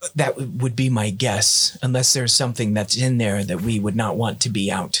 that would be my guess, unless there's something that's in there that we would not want to be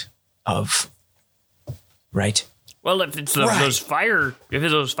out of. Right? Well, if it's Right. those fire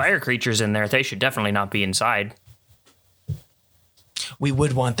creatures in there, they should definitely not be inside. We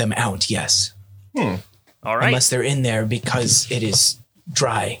would want them out, yes. All right. Unless they're in there because it is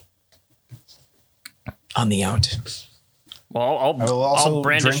dry on the out. Well, I will also I'll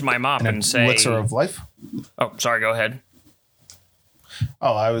brandish drink my mop an and say. elixir of life. Oh, sorry. Go ahead.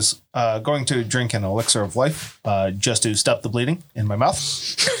 Oh, I was going to drink an elixir of life just to stop the bleeding in my mouth.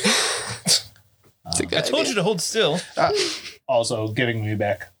 It's a good I told you to hold still. Also giving me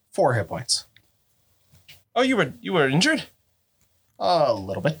back 4 hit points. Oh, you were injured? A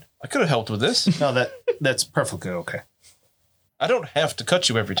little bit. I could have helped with this. No, that's perfectly okay. I don't have to cut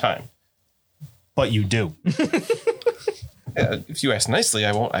you every time. But you do. Yeah, if you ask nicely,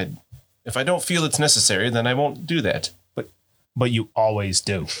 I won't. If I don't feel it's necessary, then I won't do that. But you always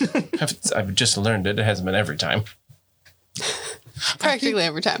do. I've just learned it. It hasn't been every time. Practically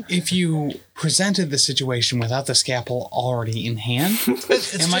every time. If you presented the situation without the scalpel already in hand,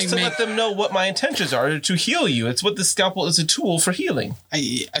 It's it just might to make. let them know what my intentions are to heal you. It's what the scalpel is a tool for healing.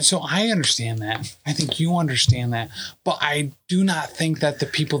 So I understand that. I think you understand that. But I do not think that the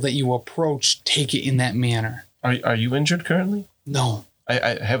people that you approach take it in that manner. Are you injured currently? No.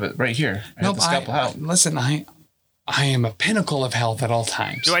 I have it right here. I have the scalpel out. Listen, I am a pinnacle of health at all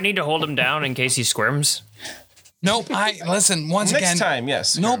times. Do I need to hold him down in case he squirms? Nope. Listen, once Next again. time,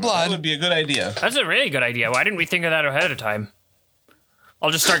 yes. No Kermit, blood. That would be a good idea. That's a really good idea. Why didn't we think of that ahead of time?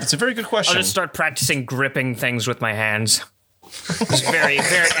 I'll just It's a very good question. I'll just start practicing gripping things with my hands. It's very,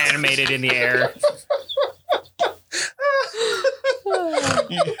 very animated in the air.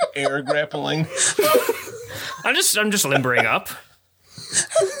 Air grappling. I'm just limbering up.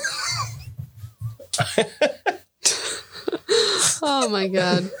 Oh my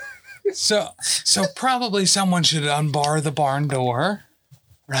god. So probably someone should unbar the barn door,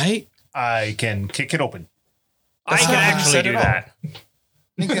 right? I can kick it open. I can actually said do it all. that.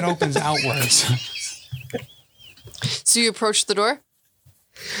 I think it opens outwards. So you approach the door?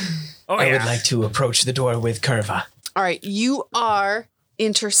 Oh I yeah. would like to approach the door with Curva. All right. You are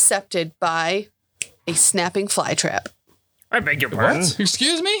intercepted by a snapping fly trap. I beg your pardon. What?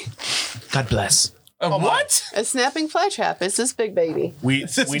 Excuse me? God bless. What? A snapping fly trap. It's this big baby. We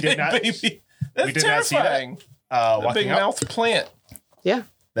This did big not baby. That's we did not see that. terrifying. uh, The walking big up. mouth plant. Yeah.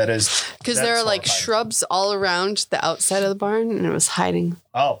 That is Because that's there are like horrifying. shrubs all around the outside of the barn, and it was hiding,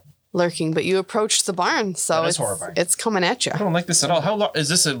 Oh, lurking. But you approached the barn, so That is it's horrifying. it's coming at you. I don't like this at all. How is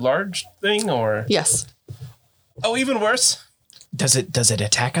this a large thing or? Yes. Oh, even worse. Does it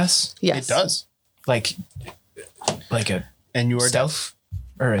attack us? Yes. it does. Like a And you are stealth?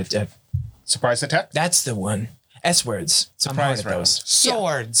 Or a surprise attack. that's the one. S words. I'm hard at those.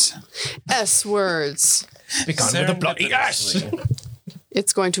 Swords. S words. Be gone with the bloody S.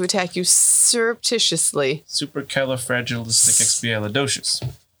 It's going to attack you surreptitiously. Supercalifragilisticexpialidocious.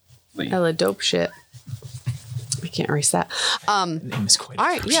 Hella dope shit. I can't erase that. Name is quite All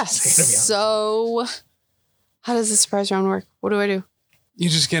right, yes. So, how does the surprise round work? What do I do? You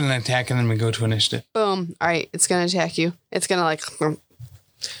just get an attack and then we go to initiative. Boom. All right, it's going to attack you. It's going to like...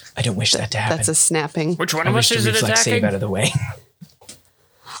 I don't wish that to happen. That's a snapping. Which one I of wish us to is it reflex save attacking? out of the way.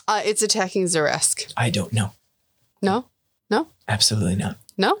 It's attacking Zaresk. I don't know. No? No? Absolutely not.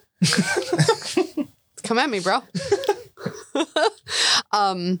 No? Come at me, bro.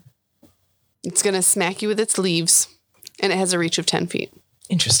 It's going to smack you with its leaves, and it has a reach of 10 feet.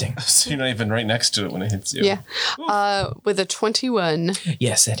 Interesting. So you're not even right next to it when it hits you. Yeah. With a 21.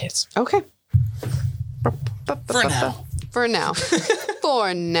 Yes, that hits. Okay. For now. For now.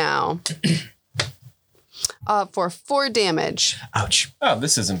 For now. For 4 damage. Ouch. Oh,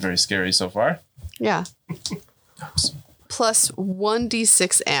 this isn't very scary so far. Yeah. Plus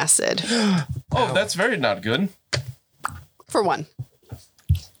 1d6 acid. Oh, that's very not good. For 1.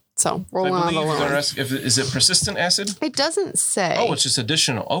 So, I rolling on the believe low. is it persistent acid? It doesn't say. Oh, it's just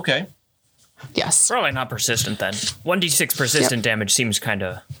additional. Okay. Yes. Probably not persistent then. 1d6 persistent damage seems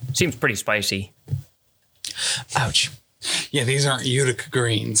pretty spicy. Ouch. Yeah, these aren't Utica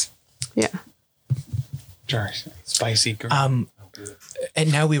greens. Yeah. Sorry, spicy green.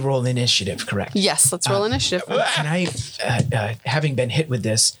 And now we roll initiative, correct? Yes, let's roll initiative. Can I, having been hit with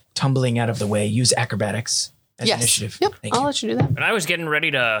this, tumbling out of the way, use acrobatics as Yes. initiative? Yep. Thank I'll you. let you do that. And I was getting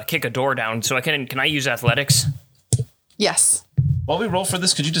ready to kick a door down, so can I use athletics? Yes. While we roll for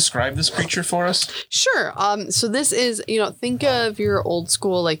this, could you describe this creature for us? Sure. So this is, think of your old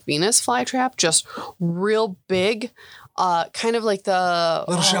school like Venus flytrap, just real big. Kind of like the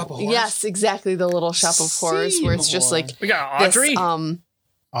Little Shop of Horrors? Yes, exactly, the Little Shop of Horrors, where it's just like We got this, Audrey.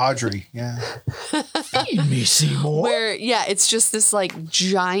 Audrey, yeah. Feed me, Seymour. where it's just this like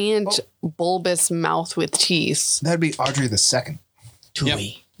giant bulbous mouth with teeth. That'd be Audrey the second.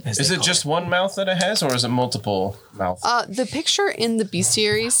 Tui. as Is they it call just one mouth that it has, or is it multiple mouths? The picture in the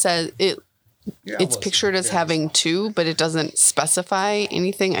bestiary says it's pictured as having 2, but it doesn't specify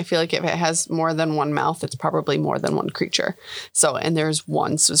anything. I feel like if it has more than one mouth, it's probably more than one creature. So, and there's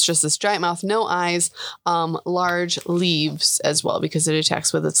one. So it's just this giant mouth, no eyes, large leaves as well, because it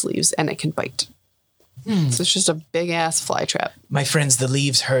attacks with its leaves and it can bite. So it's just a big ass fly trap. My friends, the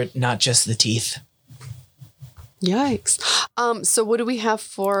leaves hurt, not just the teeth. Yikes. So what do we have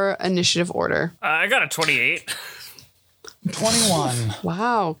for initiative order? I got a 28. 21.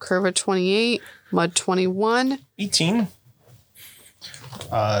 Wow. Curva 28, Mud 21. 18.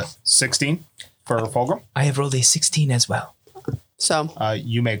 16 for Fulgrim. I have rolled a 16 as well. So,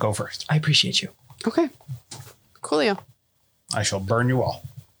 You may go first. I appreciate you. okay. Coolio. I shall burn you all.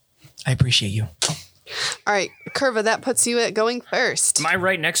 I appreciate you. All right. Curva, that puts you at going first. Am I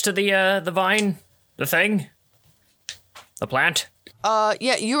right next to the vine? The thing? The plant?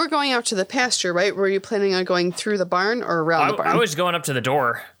 Yeah, you were going out to the pasture, right? Were you planning on going through the barn or around the barn? I was going up to the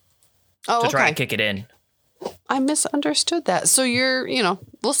door oh, to try okay. and kick it in. I misunderstood that. So you're,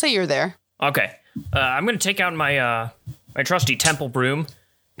 we'll say you're there. Okay. I'm going to take out my my trusty temple broom,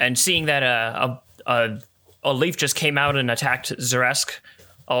 and seeing that a leaf just came out and attacked Zaresk,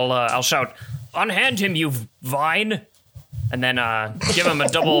 I'll shout, "Unhand him, you vine!" And then give him a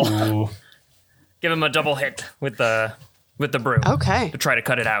double hit with the broom. Okay. To try to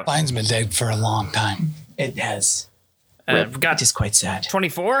cut it out. Vine's been dead for a long time. It has. We've got It is quite sad.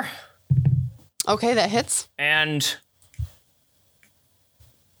 24 Okay, that hits. and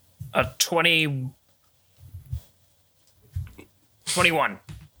a 21.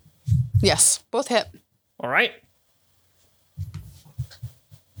 Yes, both hit. All right.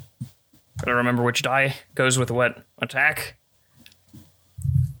 Gotta remember which die goes with what attack.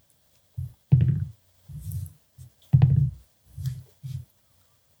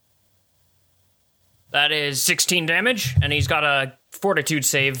 That is 16 damage, and he's got a fortitude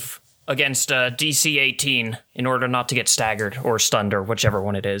save against DC 18 in order not to get staggered or stunned or whichever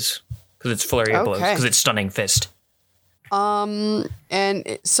one it is. Because it's flurry of blows, Okay. because it's stunning fist. And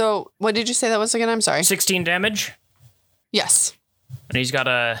so what did you say that was again? I'm sorry. 16 damage, Yes. and he's got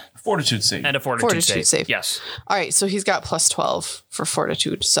a Fortitude save. fortitude save. Yes. All right, so he's got plus 12 for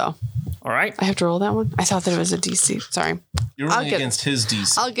fortitude. So All right. I have to roll that one. I thought that it was a DC. Sorry. You're I'll rolling get- against his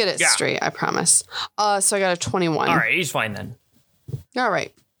DC. I'll get it Yeah. straight, I promise. So I got a 21. All right, he's fine then. All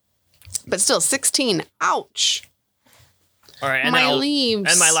right. But still 16. Ouch. All right, and My then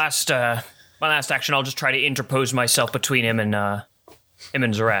leaves. And my last action, I'll just try to interpose myself between him and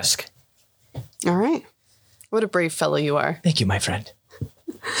Zaresk. All right. What a brave fellow you are. Thank you, my friend.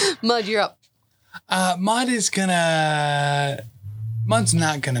 Mud, you're up. Mud's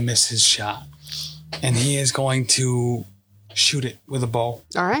not gonna miss his shot. And he is going to shoot it with a bow.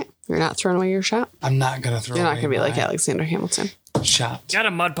 All right. You're not throwing away your shot. I'm not gonna throw You're not away going to be like my Alexander Hamilton. shot. Got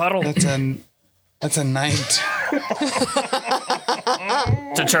a mud puddle. That's a 19.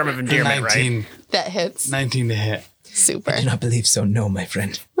 It's a term of endearment, right? 19, That hits. 19 to hit. Super. I do not believe so. No, my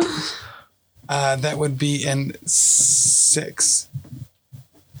friend. That would be an 6.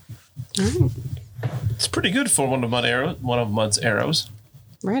 It's pretty good for one of Mud's arrows.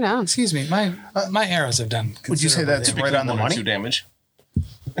 Right on. Excuse me. My arrows have done. Would you say that's considerable right on the 1 or 2 money? damage.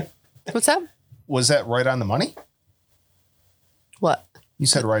 What's up? Was that right on the money? What? You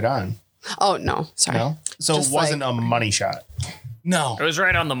said right on. Oh, no. Sorry. No? So Just it wasn't a money shot. No, It was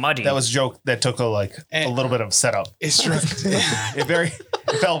right on the muddy. That was a joke that took a little bit of setup. it's true.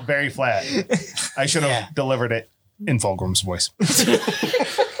 It felt very flat. I should have delivered it in Fulgrim's voice.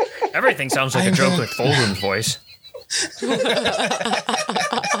 Everything sounds like a joke with Fulgrim's voice.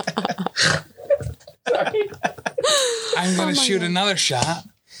 I'm gonna shoot another shot.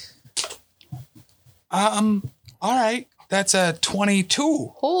 All right. That's a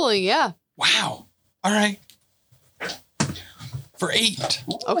 22. Holy, yeah. Wow. All right. For 8.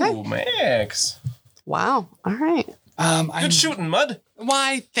 Okay. Ooh, Max. Wow. All right. I'm Good shooting, Mud.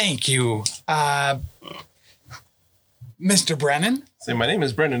 Why, thank you. Mr. Brennan. Say, my name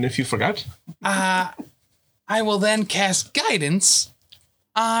is Brendan, if you forgot. I will then cast guidance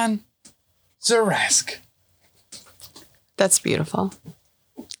on Zaresk. That's beautiful.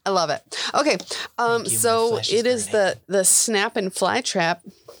 I love it. Okay. you. So My flesh is it is the snap and fly trap.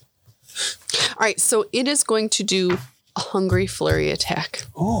 All right. So it is going to do a hungry flurry attack.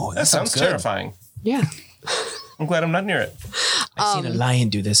 Oh, That sounds terrifying. Yeah. I'm glad I'm not near it. I've seen a lion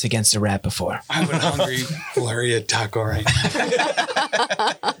do this against a rat before. I have a hungry flurry of taco right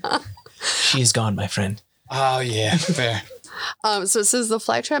now. She is gone, my friend. Oh, yeah. Fair. So it says the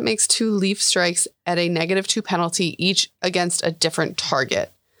fly trap makes 2 leaf strikes at a -2 penalty each against a different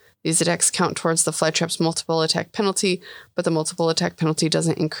target. These attacks count towards the fly trap's multiple attack penalty, but the multiple attack penalty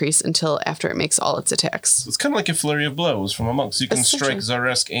doesn't increase until after it makes all its attacks. It's kind of like a flurry of blows from a monk. So you can strike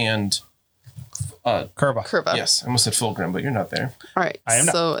Zaresk and... Curva. Curva. Yes, I almost said Fulgrim, but you're not there. All right. I am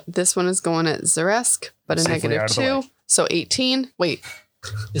not. So this one is going at Zaresk, but a Safely out of the way. -2. So 18. Wait.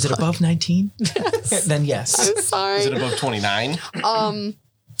 Is it above 19? Then yes. I'm sorry. Is it above 29?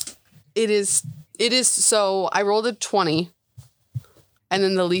 It is. So I rolled a 20, and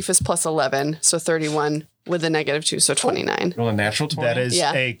then the leaf is plus 11, so 31 with a -2, so 29. Roll a natural 20? That is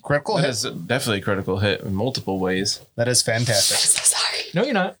Yeah. a critical That hit. is definitely a critical hit in multiple ways. That is fantastic. So sorry. No,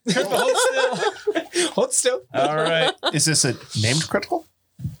 you're not. Hold still. All right. Is this a named critical?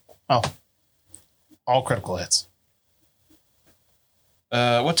 Oh. All critical hits.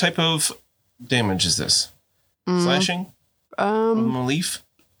 What type of damage is this? Slashing? From a leaf?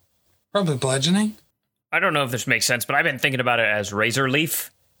 Probably bludgeoning. I don't know if this makes sense, but I've been thinking about it as Razor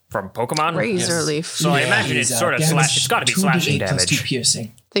Leaf from Pokemon. Razor Yes. leaf. So I imagine it's sort of slash. It's got to be slashing 2d8 plus 2 damage.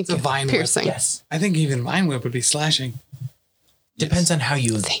 piercing. Thank It's a you. vine whip. Piercing. Yes. I think even Vine Whip would be slashing. Depends on how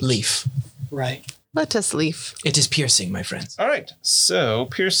you leaf. Right. Let us leaf. It is piercing, my friends. All right. So,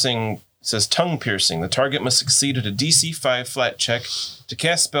 piercing says tongue piercing. The target must succeed at a DC 5 flat check to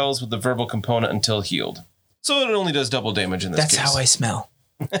cast spells with the verbal component until healed. So, it only does double damage in this That's case. how I smell.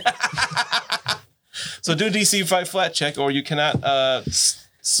 So, do a DC 5 flat check, or you cannot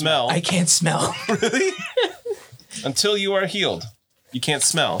smell I can't smell. until you are healed. You can't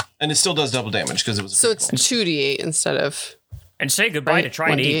smell. And it still does double damage because it was a So it's critical. 2d8 instead of. And say goodbye Right, to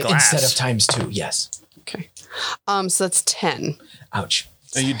trying to 1d8 eat glass. Instead of times 2, yes. Okay. So that's 10. Ouch.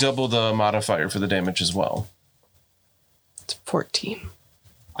 And you double the modifier for the damage as well. It's 14.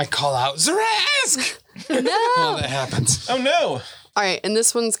 I call out, Zaresk! No. Well, that happens. Oh, no. All right. And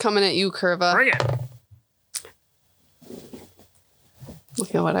this one's coming at you, Curva. Bring it.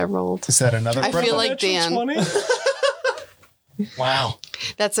 Look at what I rolled. Is that another I critical? feel like Dan. 20? Wow.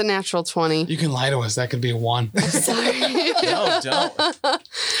 That's a natural 20. You can lie to us. That could be a 1. Sorry. No, don't.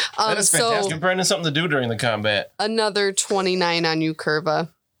 That is so fantastic. Give Brandon something to do during the combat. another 29 on you, Curva.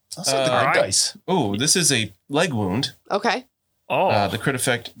 Also, the good Alright. dice. Oh, this is a leg wound. Okay. Oh, The crit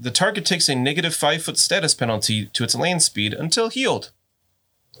effect. The target takes a negative 5-foot status penalty to its land speed until healed.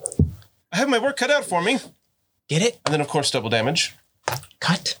 I have my work cut out for me. Get it? And then, of course, double damage.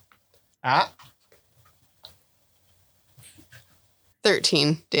 Cut. Ah.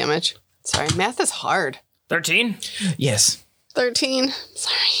 13 damage. Sorry. Math is hard. 13. Yes. 13.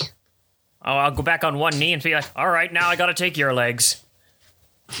 Sorry. Oh, I'll go back on one knee and be like, all right, now I got to take your legs.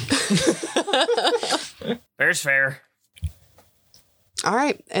 Fair's fair. All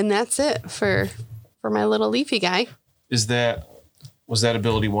right, and that's it for my little leafy guy. Was that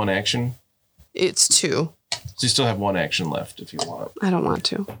ability one action? It's 2. So you still have one action left if you want. I don't want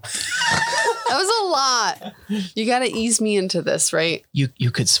to. That was a lot. You got to ease me into this, right? You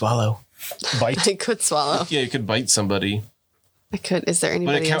could swallow. Bite. I could swallow. Yeah, you could bite somebody. I could. Is there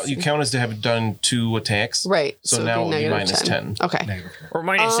anybody else? You count as to have done 2 attacks. Right. So it'd now be it'll be negative minus 10. Okay. Or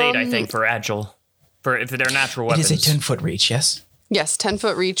 -8, I think, for agile. For if they're natural It weapons. is a 10-foot reach, yes? Yes,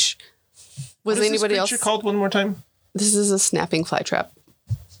 10-foot reach. Was What is anybody this else? creature called one more time? This is a snapping fly trap.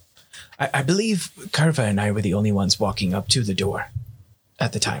 I believe Carva and I were the only ones walking up to the door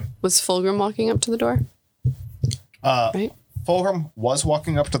at the time. Was Fulgrim walking up to the door? Right? Fulgrim was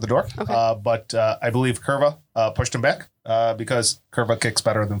walking up to the door, Okay. but I believe Curva pushed him back because Curva kicks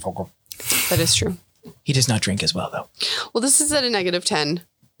better than Fulgrim. That is true. He does not drink as well, though. Well, this is at a negative 10.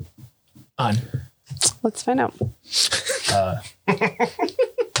 On. Let's find out.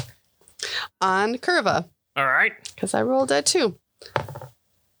 On Curva, All right. because I rolled a 2.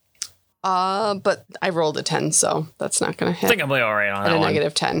 But I rolled a 10, so that's not going to I hit. think I'll be all right on At that a one.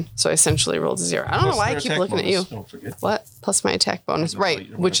 negative 10. So I essentially rolled a 0. I don't know why I Plus keep their looking attack at you. bonus, Don't forget. What? Plus my attack bonus. That's what Right,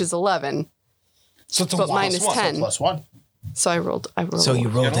 you which wanted. is 11. So it's a But one. minus 10. +1. So I rolled. So you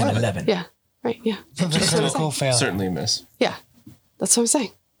rolled got an 11. 11. Yeah. Right. Yeah. So it's a critical failure. Certainly a miss. Yeah. That's what I'm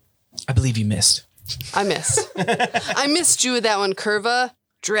saying. I believe you missed. I missed. I missed you with that one, Curva.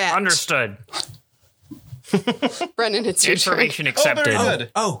 Drat. Understood. Brennan, it's your turn. Information accepted. very good.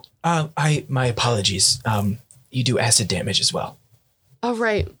 Oh, my apologies. You do acid damage as well, Oh,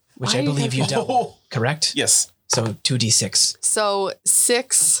 right. which Why I do you believe have you that? double. Correct? Yes. So 2d6 So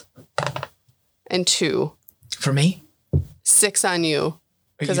 6 and 2. for me. 6 on you. Or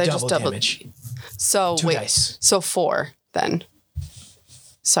Because you I just doubled. damage. So 2 wait. dice. So 4 then.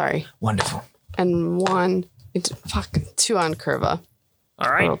 Sorry. Wonderful. And 1. 2 on Curva. All I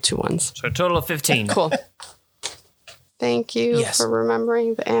right. rolled 2 ones. So a total of 15. Cool. Thank you Yes. for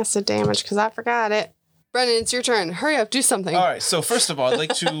remembering the acid damage because I forgot it. Brennan, it's your turn. Hurry up, do something. All right. So first of all, I'd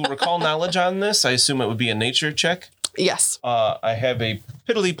like to recall knowledge on this. I assume it would be a nature check. Yes. I have a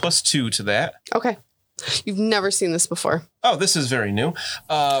piddly +2 to that. Okay. You've never seen this before. Oh, this is very new.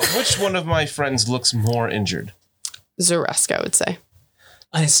 Which one of my friends looks more injured? Zaresk, I would say.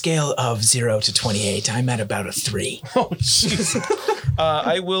 On a scale of 0 to 28, I'm at about a 3. Oh, jeez.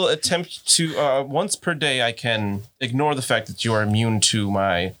 I will attempt to, once per day, I can ignore the fact that you are immune to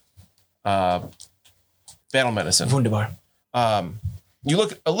my battle medicine. Wunderbar. You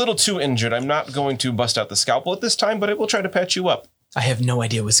look a little too injured. I'm not going to bust out the scalpel at this time, but I will try to patch you up. I have no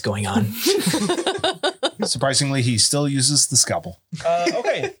idea what's going on. Surprisingly, he still uses the scalpel.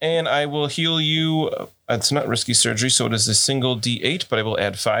 Okay, and I will heal you. It's not risky surgery, so it is a single D8, but I will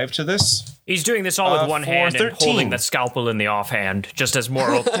add 5 to this. He's doing this all with one for hand and 13. holding the scalpel in the offhand, just as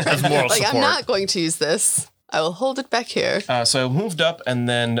moral moral Like, support. I'm not going to use this. I will hold it back here. So I moved up and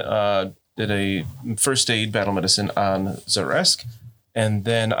then did a first aid battle medicine on Zaresk, and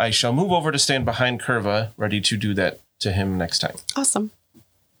then I shall move over to stand behind Curva, ready to do that to him next time. Awesome.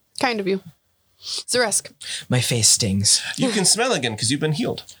 Kind of you. Zaresk. My face stings. You can smell again because you've been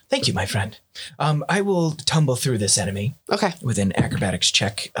healed. Thank you, my friend. I will tumble through this enemy Okay. with an acrobatics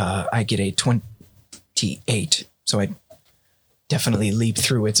check. I get a 28, so I definitely leap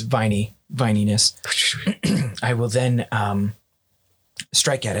through its vininess. I will then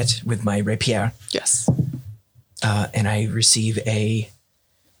strike at it with my rapier, Yes. and I receive a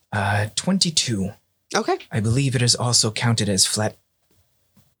 22. Okay. I believe it is also counted as flat.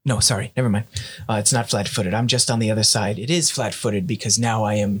 No, sorry, never mind. It's not flat-footed. I'm just on the other side. It is flat-footed because now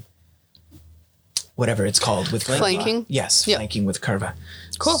I am whatever it's called with Flanking? Yes, Yep. flanking with Curva.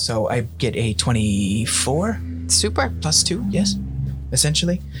 Cool. So I get a 24 Super. plus 2, yes,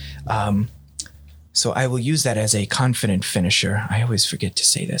 essentially. So I will use that as a confident finisher. I always forget to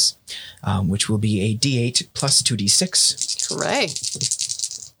say this, which will be a D8 plus 2D6. Hooray.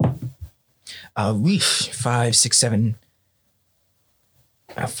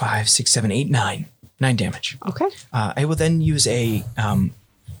 5, 6, 7, 8, 9. 9 damage. Okay. I will then use a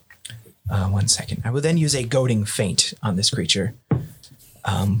 1 second. I will then use a goading feint on this creature,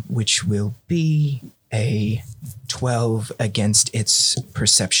 which will be a 12 against its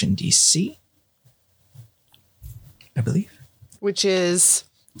perception DC, I believe. Which is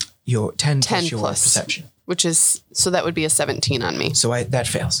Your 10 10 plus your plus. perception. so that would be a 17 on me. So that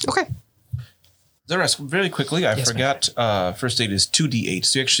fails. Okay. Zaresk, very quickly, I Yes, forgot first aid is 2D8,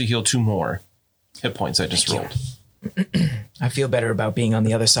 so you actually heal 2 more hit points I just rolled. I feel better about being on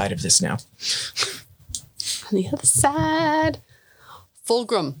the other side of this now. On the other side.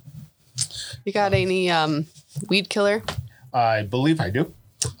 Fulgrim. You got any weed killer? I believe I do.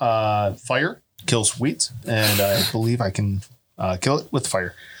 Fire kills weeds, and I believe I can kill it with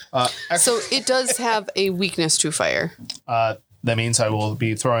fire. So it does have a weakness to fire. That means I will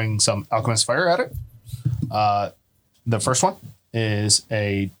be throwing some alchemist fire at it. The first one is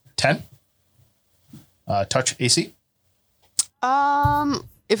a 10 touch AC.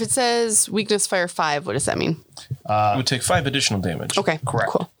 If it says weakness fire 5, what does that mean? It would take 5 additional damage. Okay,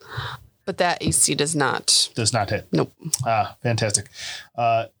 Correct. cool. But that AC does not. Does not hit. Nope. Fantastic.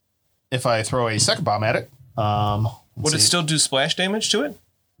 If I throw a second bomb at it, Would it still do splash damage to it?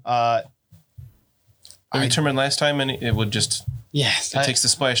 We determined last time, and it would just Yes. it takes the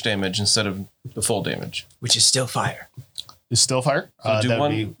splash damage instead of the full damage. Which is still fire. is still fire. So do that would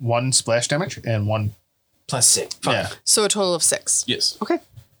one- be 1 splash damage and 1. Plus 6. Yeah. So a total of 6. Yes. Okay.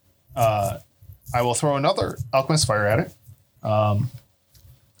 I will throw another alchemist fire at it,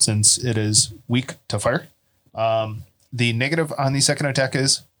 since it is weak to fire. The negative on the second attack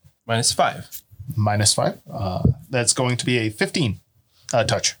is -5. -5. That's going to be a 15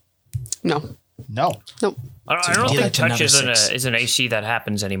 touch. No. No. Nope. I don't deal think it to touch number isn't, 6. is an AC that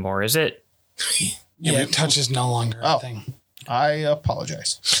happens anymore, is it? Yeah, touch is no longer a Oh. thing. I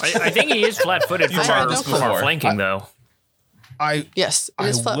apologize. I think he is flat-footed from tried our, this from our before. flanking, though. Yes, it I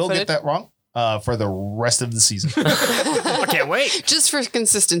is will flat-footed. get that wrong for the rest of the season. I can't wait. Just for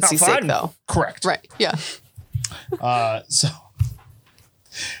consistency's How sake, fun. though. Correct. Right. Yeah.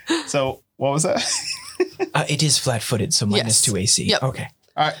 So what was that? It is flat-footed, so minus Yes. 2 AC. Yep. Okay.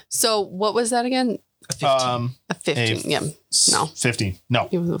 All right. So what was that again? A 15. A 15. Yeah. No. 15. No.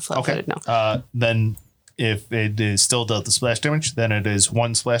 You were Okay. flat-footed. No. Then if it is still dealt the splash damage, then it is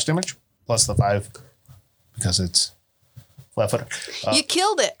 1 splash damage plus the 5 because it's flat-footed. You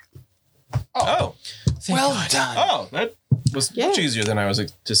killed it. Oh. Well done. Oh, that was Yeah. much easier than I was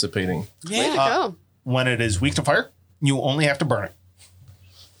anticipating. Way to go. When it is weak to fire, you only have to burn it.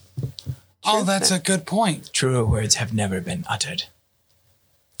 Oh, that's a good point. Truer words have never been uttered.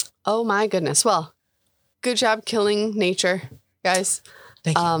 Oh my goodness. Well, good job killing nature, guys.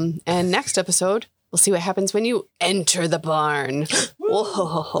 Thank you. And next episode, we'll see what happens when you enter the barn.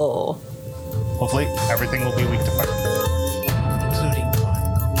 Whoa. Hopefully, everything will be weak to fire. Including the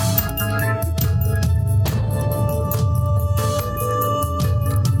barn.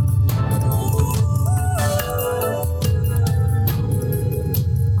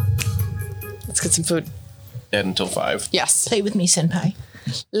 Let's get some food. Dead until 5. Yes. Play with me, senpai.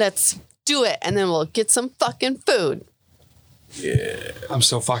 Let's do it. And then we'll get some fucking food. I'm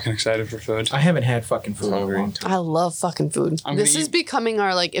so fucking excited for food. I haven't had fucking food in a Hungry. long time. I love fucking food. I'm This gonna is eat- becoming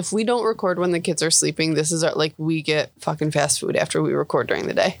our, like, if we don't record when the kids are sleeping, this is our, like, we get fucking fast food after we record during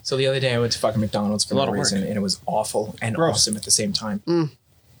the day. So the other day I went to fucking McDonald's for A lot no of work. reason, and it was awful and Gross. awesome at the same time.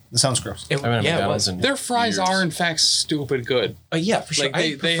 This sounds gross. It, I haven't had yeah, it McDonald's was. in Their fries years. are in fact stupid good. Yeah, for sure. Like, I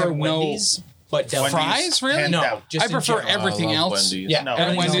they prefer have no- Wendy's, but Del Wendy's, Fries, really? hand No, down. just I in prefer general. everything I love else. Wendy's. Yeah, No. And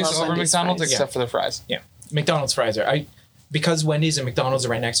everything's Wendy's love over Wendy's McDonald's fries. except for the fries. Yeah, McDonald's fries are. Because Wendy's and McDonald's are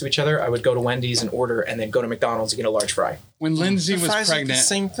right next to each other, I would go to Wendy's and order, and then go to McDonald's and get a large fry. When Lindsay The was fries are the pregnant,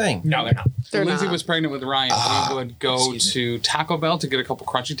 same thing. No, they're not. They're when Lindsay not. was pregnant with Ryan, we would go excuse to Taco Bell to get a couple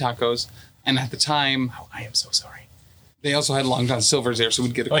crunchy tacos. And at the time, Oh, I am so sorry. they also had Long John Silver's there, so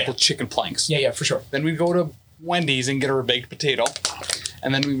we'd get a Oh, couple yeah. chicken planks. Yeah, for sure. Then we'd go to Wendy's and get her a baked potato.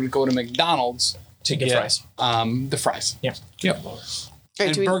 And then we would go to McDonald's To get fries. the fries. Yeah. Yep. All right,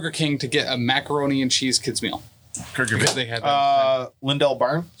 And do we- Burger King to get a macaroni and cheese kids meal. Kirk, you're Because they had that. Lindell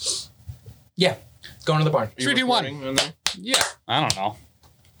Barn. Yeah. Going to the barn. 3D1. Yeah. I don't know.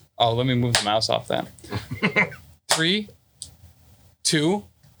 Oh, let me move the mouse off that. 3, 2,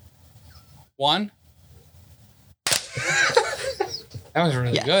 1. That was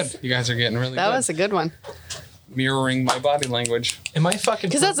really Yes. good. You guys are getting really that good. was a good one. Mirroring my body language. Am I fucking?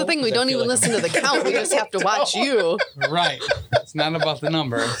 Because that's the thing, we don't even listen to the count. We just have to watch you. Right. It's not about the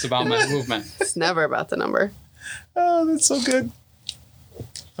number. It's about my movement. It's never about the number. Oh, that's so good.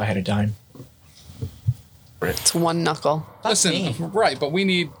 If I had a dime. It's one knuckle. Listen, right, but we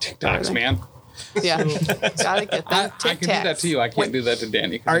need TikToks, man. Yeah. Gotta get I them. can do that to you. I can't do that to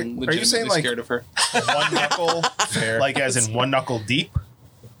Danny because I'm Are you legitimately saying, like- scared of her. One knuckle, like as in one knuckle deep.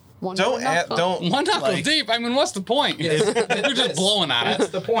 Don't add, don't. One knuckle Like- deep. I mean, what's the point? You're just blowing on That's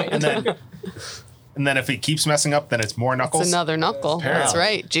it. the point. And then if he keeps messing up, then it's more knuckles. It's another knuckle. That's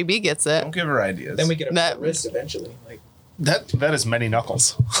right. GB gets it. Don't give her ideas. Then we get a That- wrist eventually. Like That is many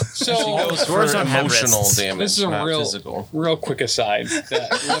knuckles. So Goes for Dwarves don't have emotional wrists. damage, this is a not real, physical. real quick aside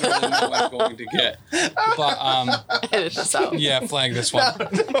that literally no one's going to get. But Edit this out. yeah, flag this one.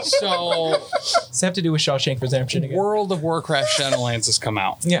 So Does it have to do with Shawshank Redemption again? World of Warcraft Shadowlands has come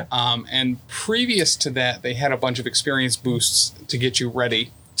out. Yeah. And previous to that, they had a bunch of experience boosts to get you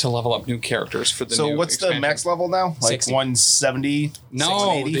ready to level up new characters for the So new what's the expansion. max level now? Like 60. 170? No,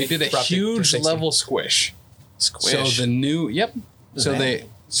 680? they did a Dropped it to huge 60. level squish. Squish. So the new,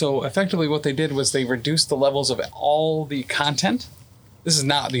 so effectively what they did was they reduced the levels of all the content. This is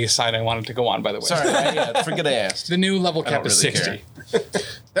not the aside I wanted to go on, by the way. Sorry, forget I asked. The new level I cap don't is really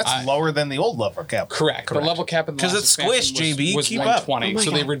 60. That's lower than the old level cap. Correct. The level cap in the 'Cause last it's expansion squished, JB. was Keep up. 120. Oh my so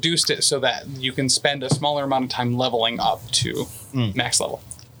they God. reduced it so that you can spend a smaller amount of time leveling up to max level.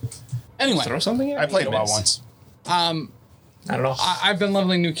 Anyway, Throw something at I played it humans. once. I don't know. I've been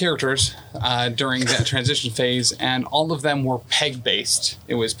leveling new characters during that transition phase, and all of them were peg based.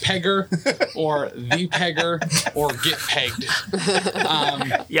 It was Pegger, or the Pegger, or Get Pegged.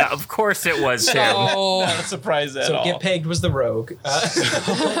 Yeah, of course it was him. So Not surprised at So all. Get Pegged was the rogue.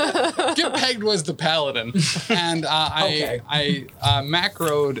 Get Pegged was the paladin, and Okay. I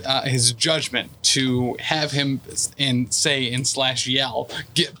macroed his judgment to have him in slash yell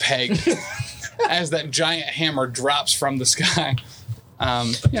 "Get Pegged" as that giant hammer drops from the sky.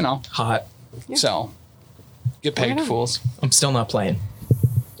 Hot. So get pegged, on. fools. I'm still not playing.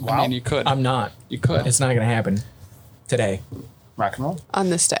 I mean, you could. I'm not. You could. It's not going to happen today. Rock and roll. On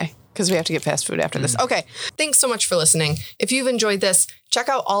this day, because we have to get fast food after this. Okay. Thanks so much for listening. If you've enjoyed this, check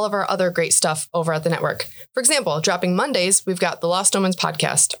out all of our other great stuff over at the network. For example, dropping Mondays, we've got the Lost Omens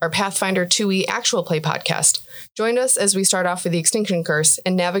podcast, our Pathfinder 2e actual play podcast. Join us as we start off with the Extinction Curse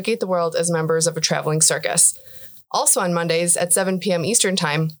and navigate the world as members of a traveling circus. Also on Mondays at 7 p.m. Eastern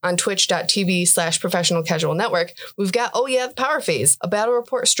Time on twitch.tv/professional casual network, we've got Oh Yeah, the Power Phase, a battle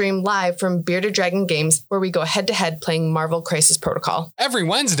report stream live from Bearded Dragon Games where we go head to head playing Marvel Crisis Protocol. Every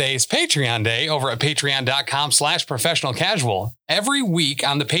Wednesday is Patreon Day over at patreon.com/professional casual. Every week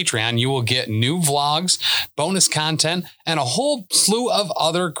on the Patreon, you will get new vlogs, bonus content, and a whole slew of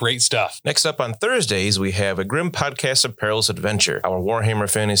other great stuff. Next up on Thursdays, we have a Grim Podcast of Perilous Adventure, our Warhammer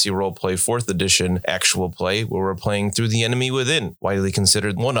Fantasy Roleplay 4th Edition actual play, where we're playing through The Enemy Within, widely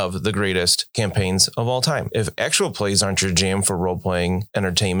considered one of the greatest campaigns of all time. If actual plays aren't your jam for role-playing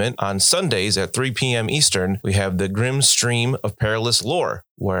entertainment, on Sundays at 3 p.m. Eastern, we have the Grim Stream of Perilous Lore,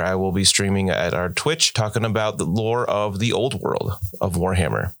 where I will be streaming at our Twitch talking about the lore of the old world of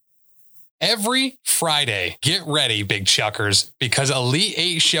Warhammer. Every Friday, get ready, big chuckers, because Elite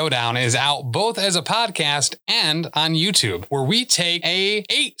 8 Showdown is out both as a podcast and on YouTube, where we take a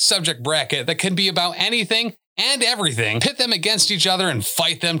 8 subject bracket that can be about anything and everything, pit them against each other and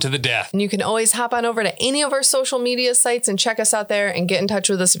fight them to the death. And you can always hop on over to any of our social media sites and check us out there and get in touch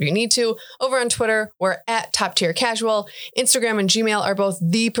with us if you need to. Over on Twitter, we're at Top Tier Casual. Instagram and Gmail are both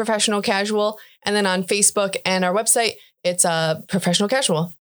The Professional Casual. And then on Facebook and our website, it's Professional Casual.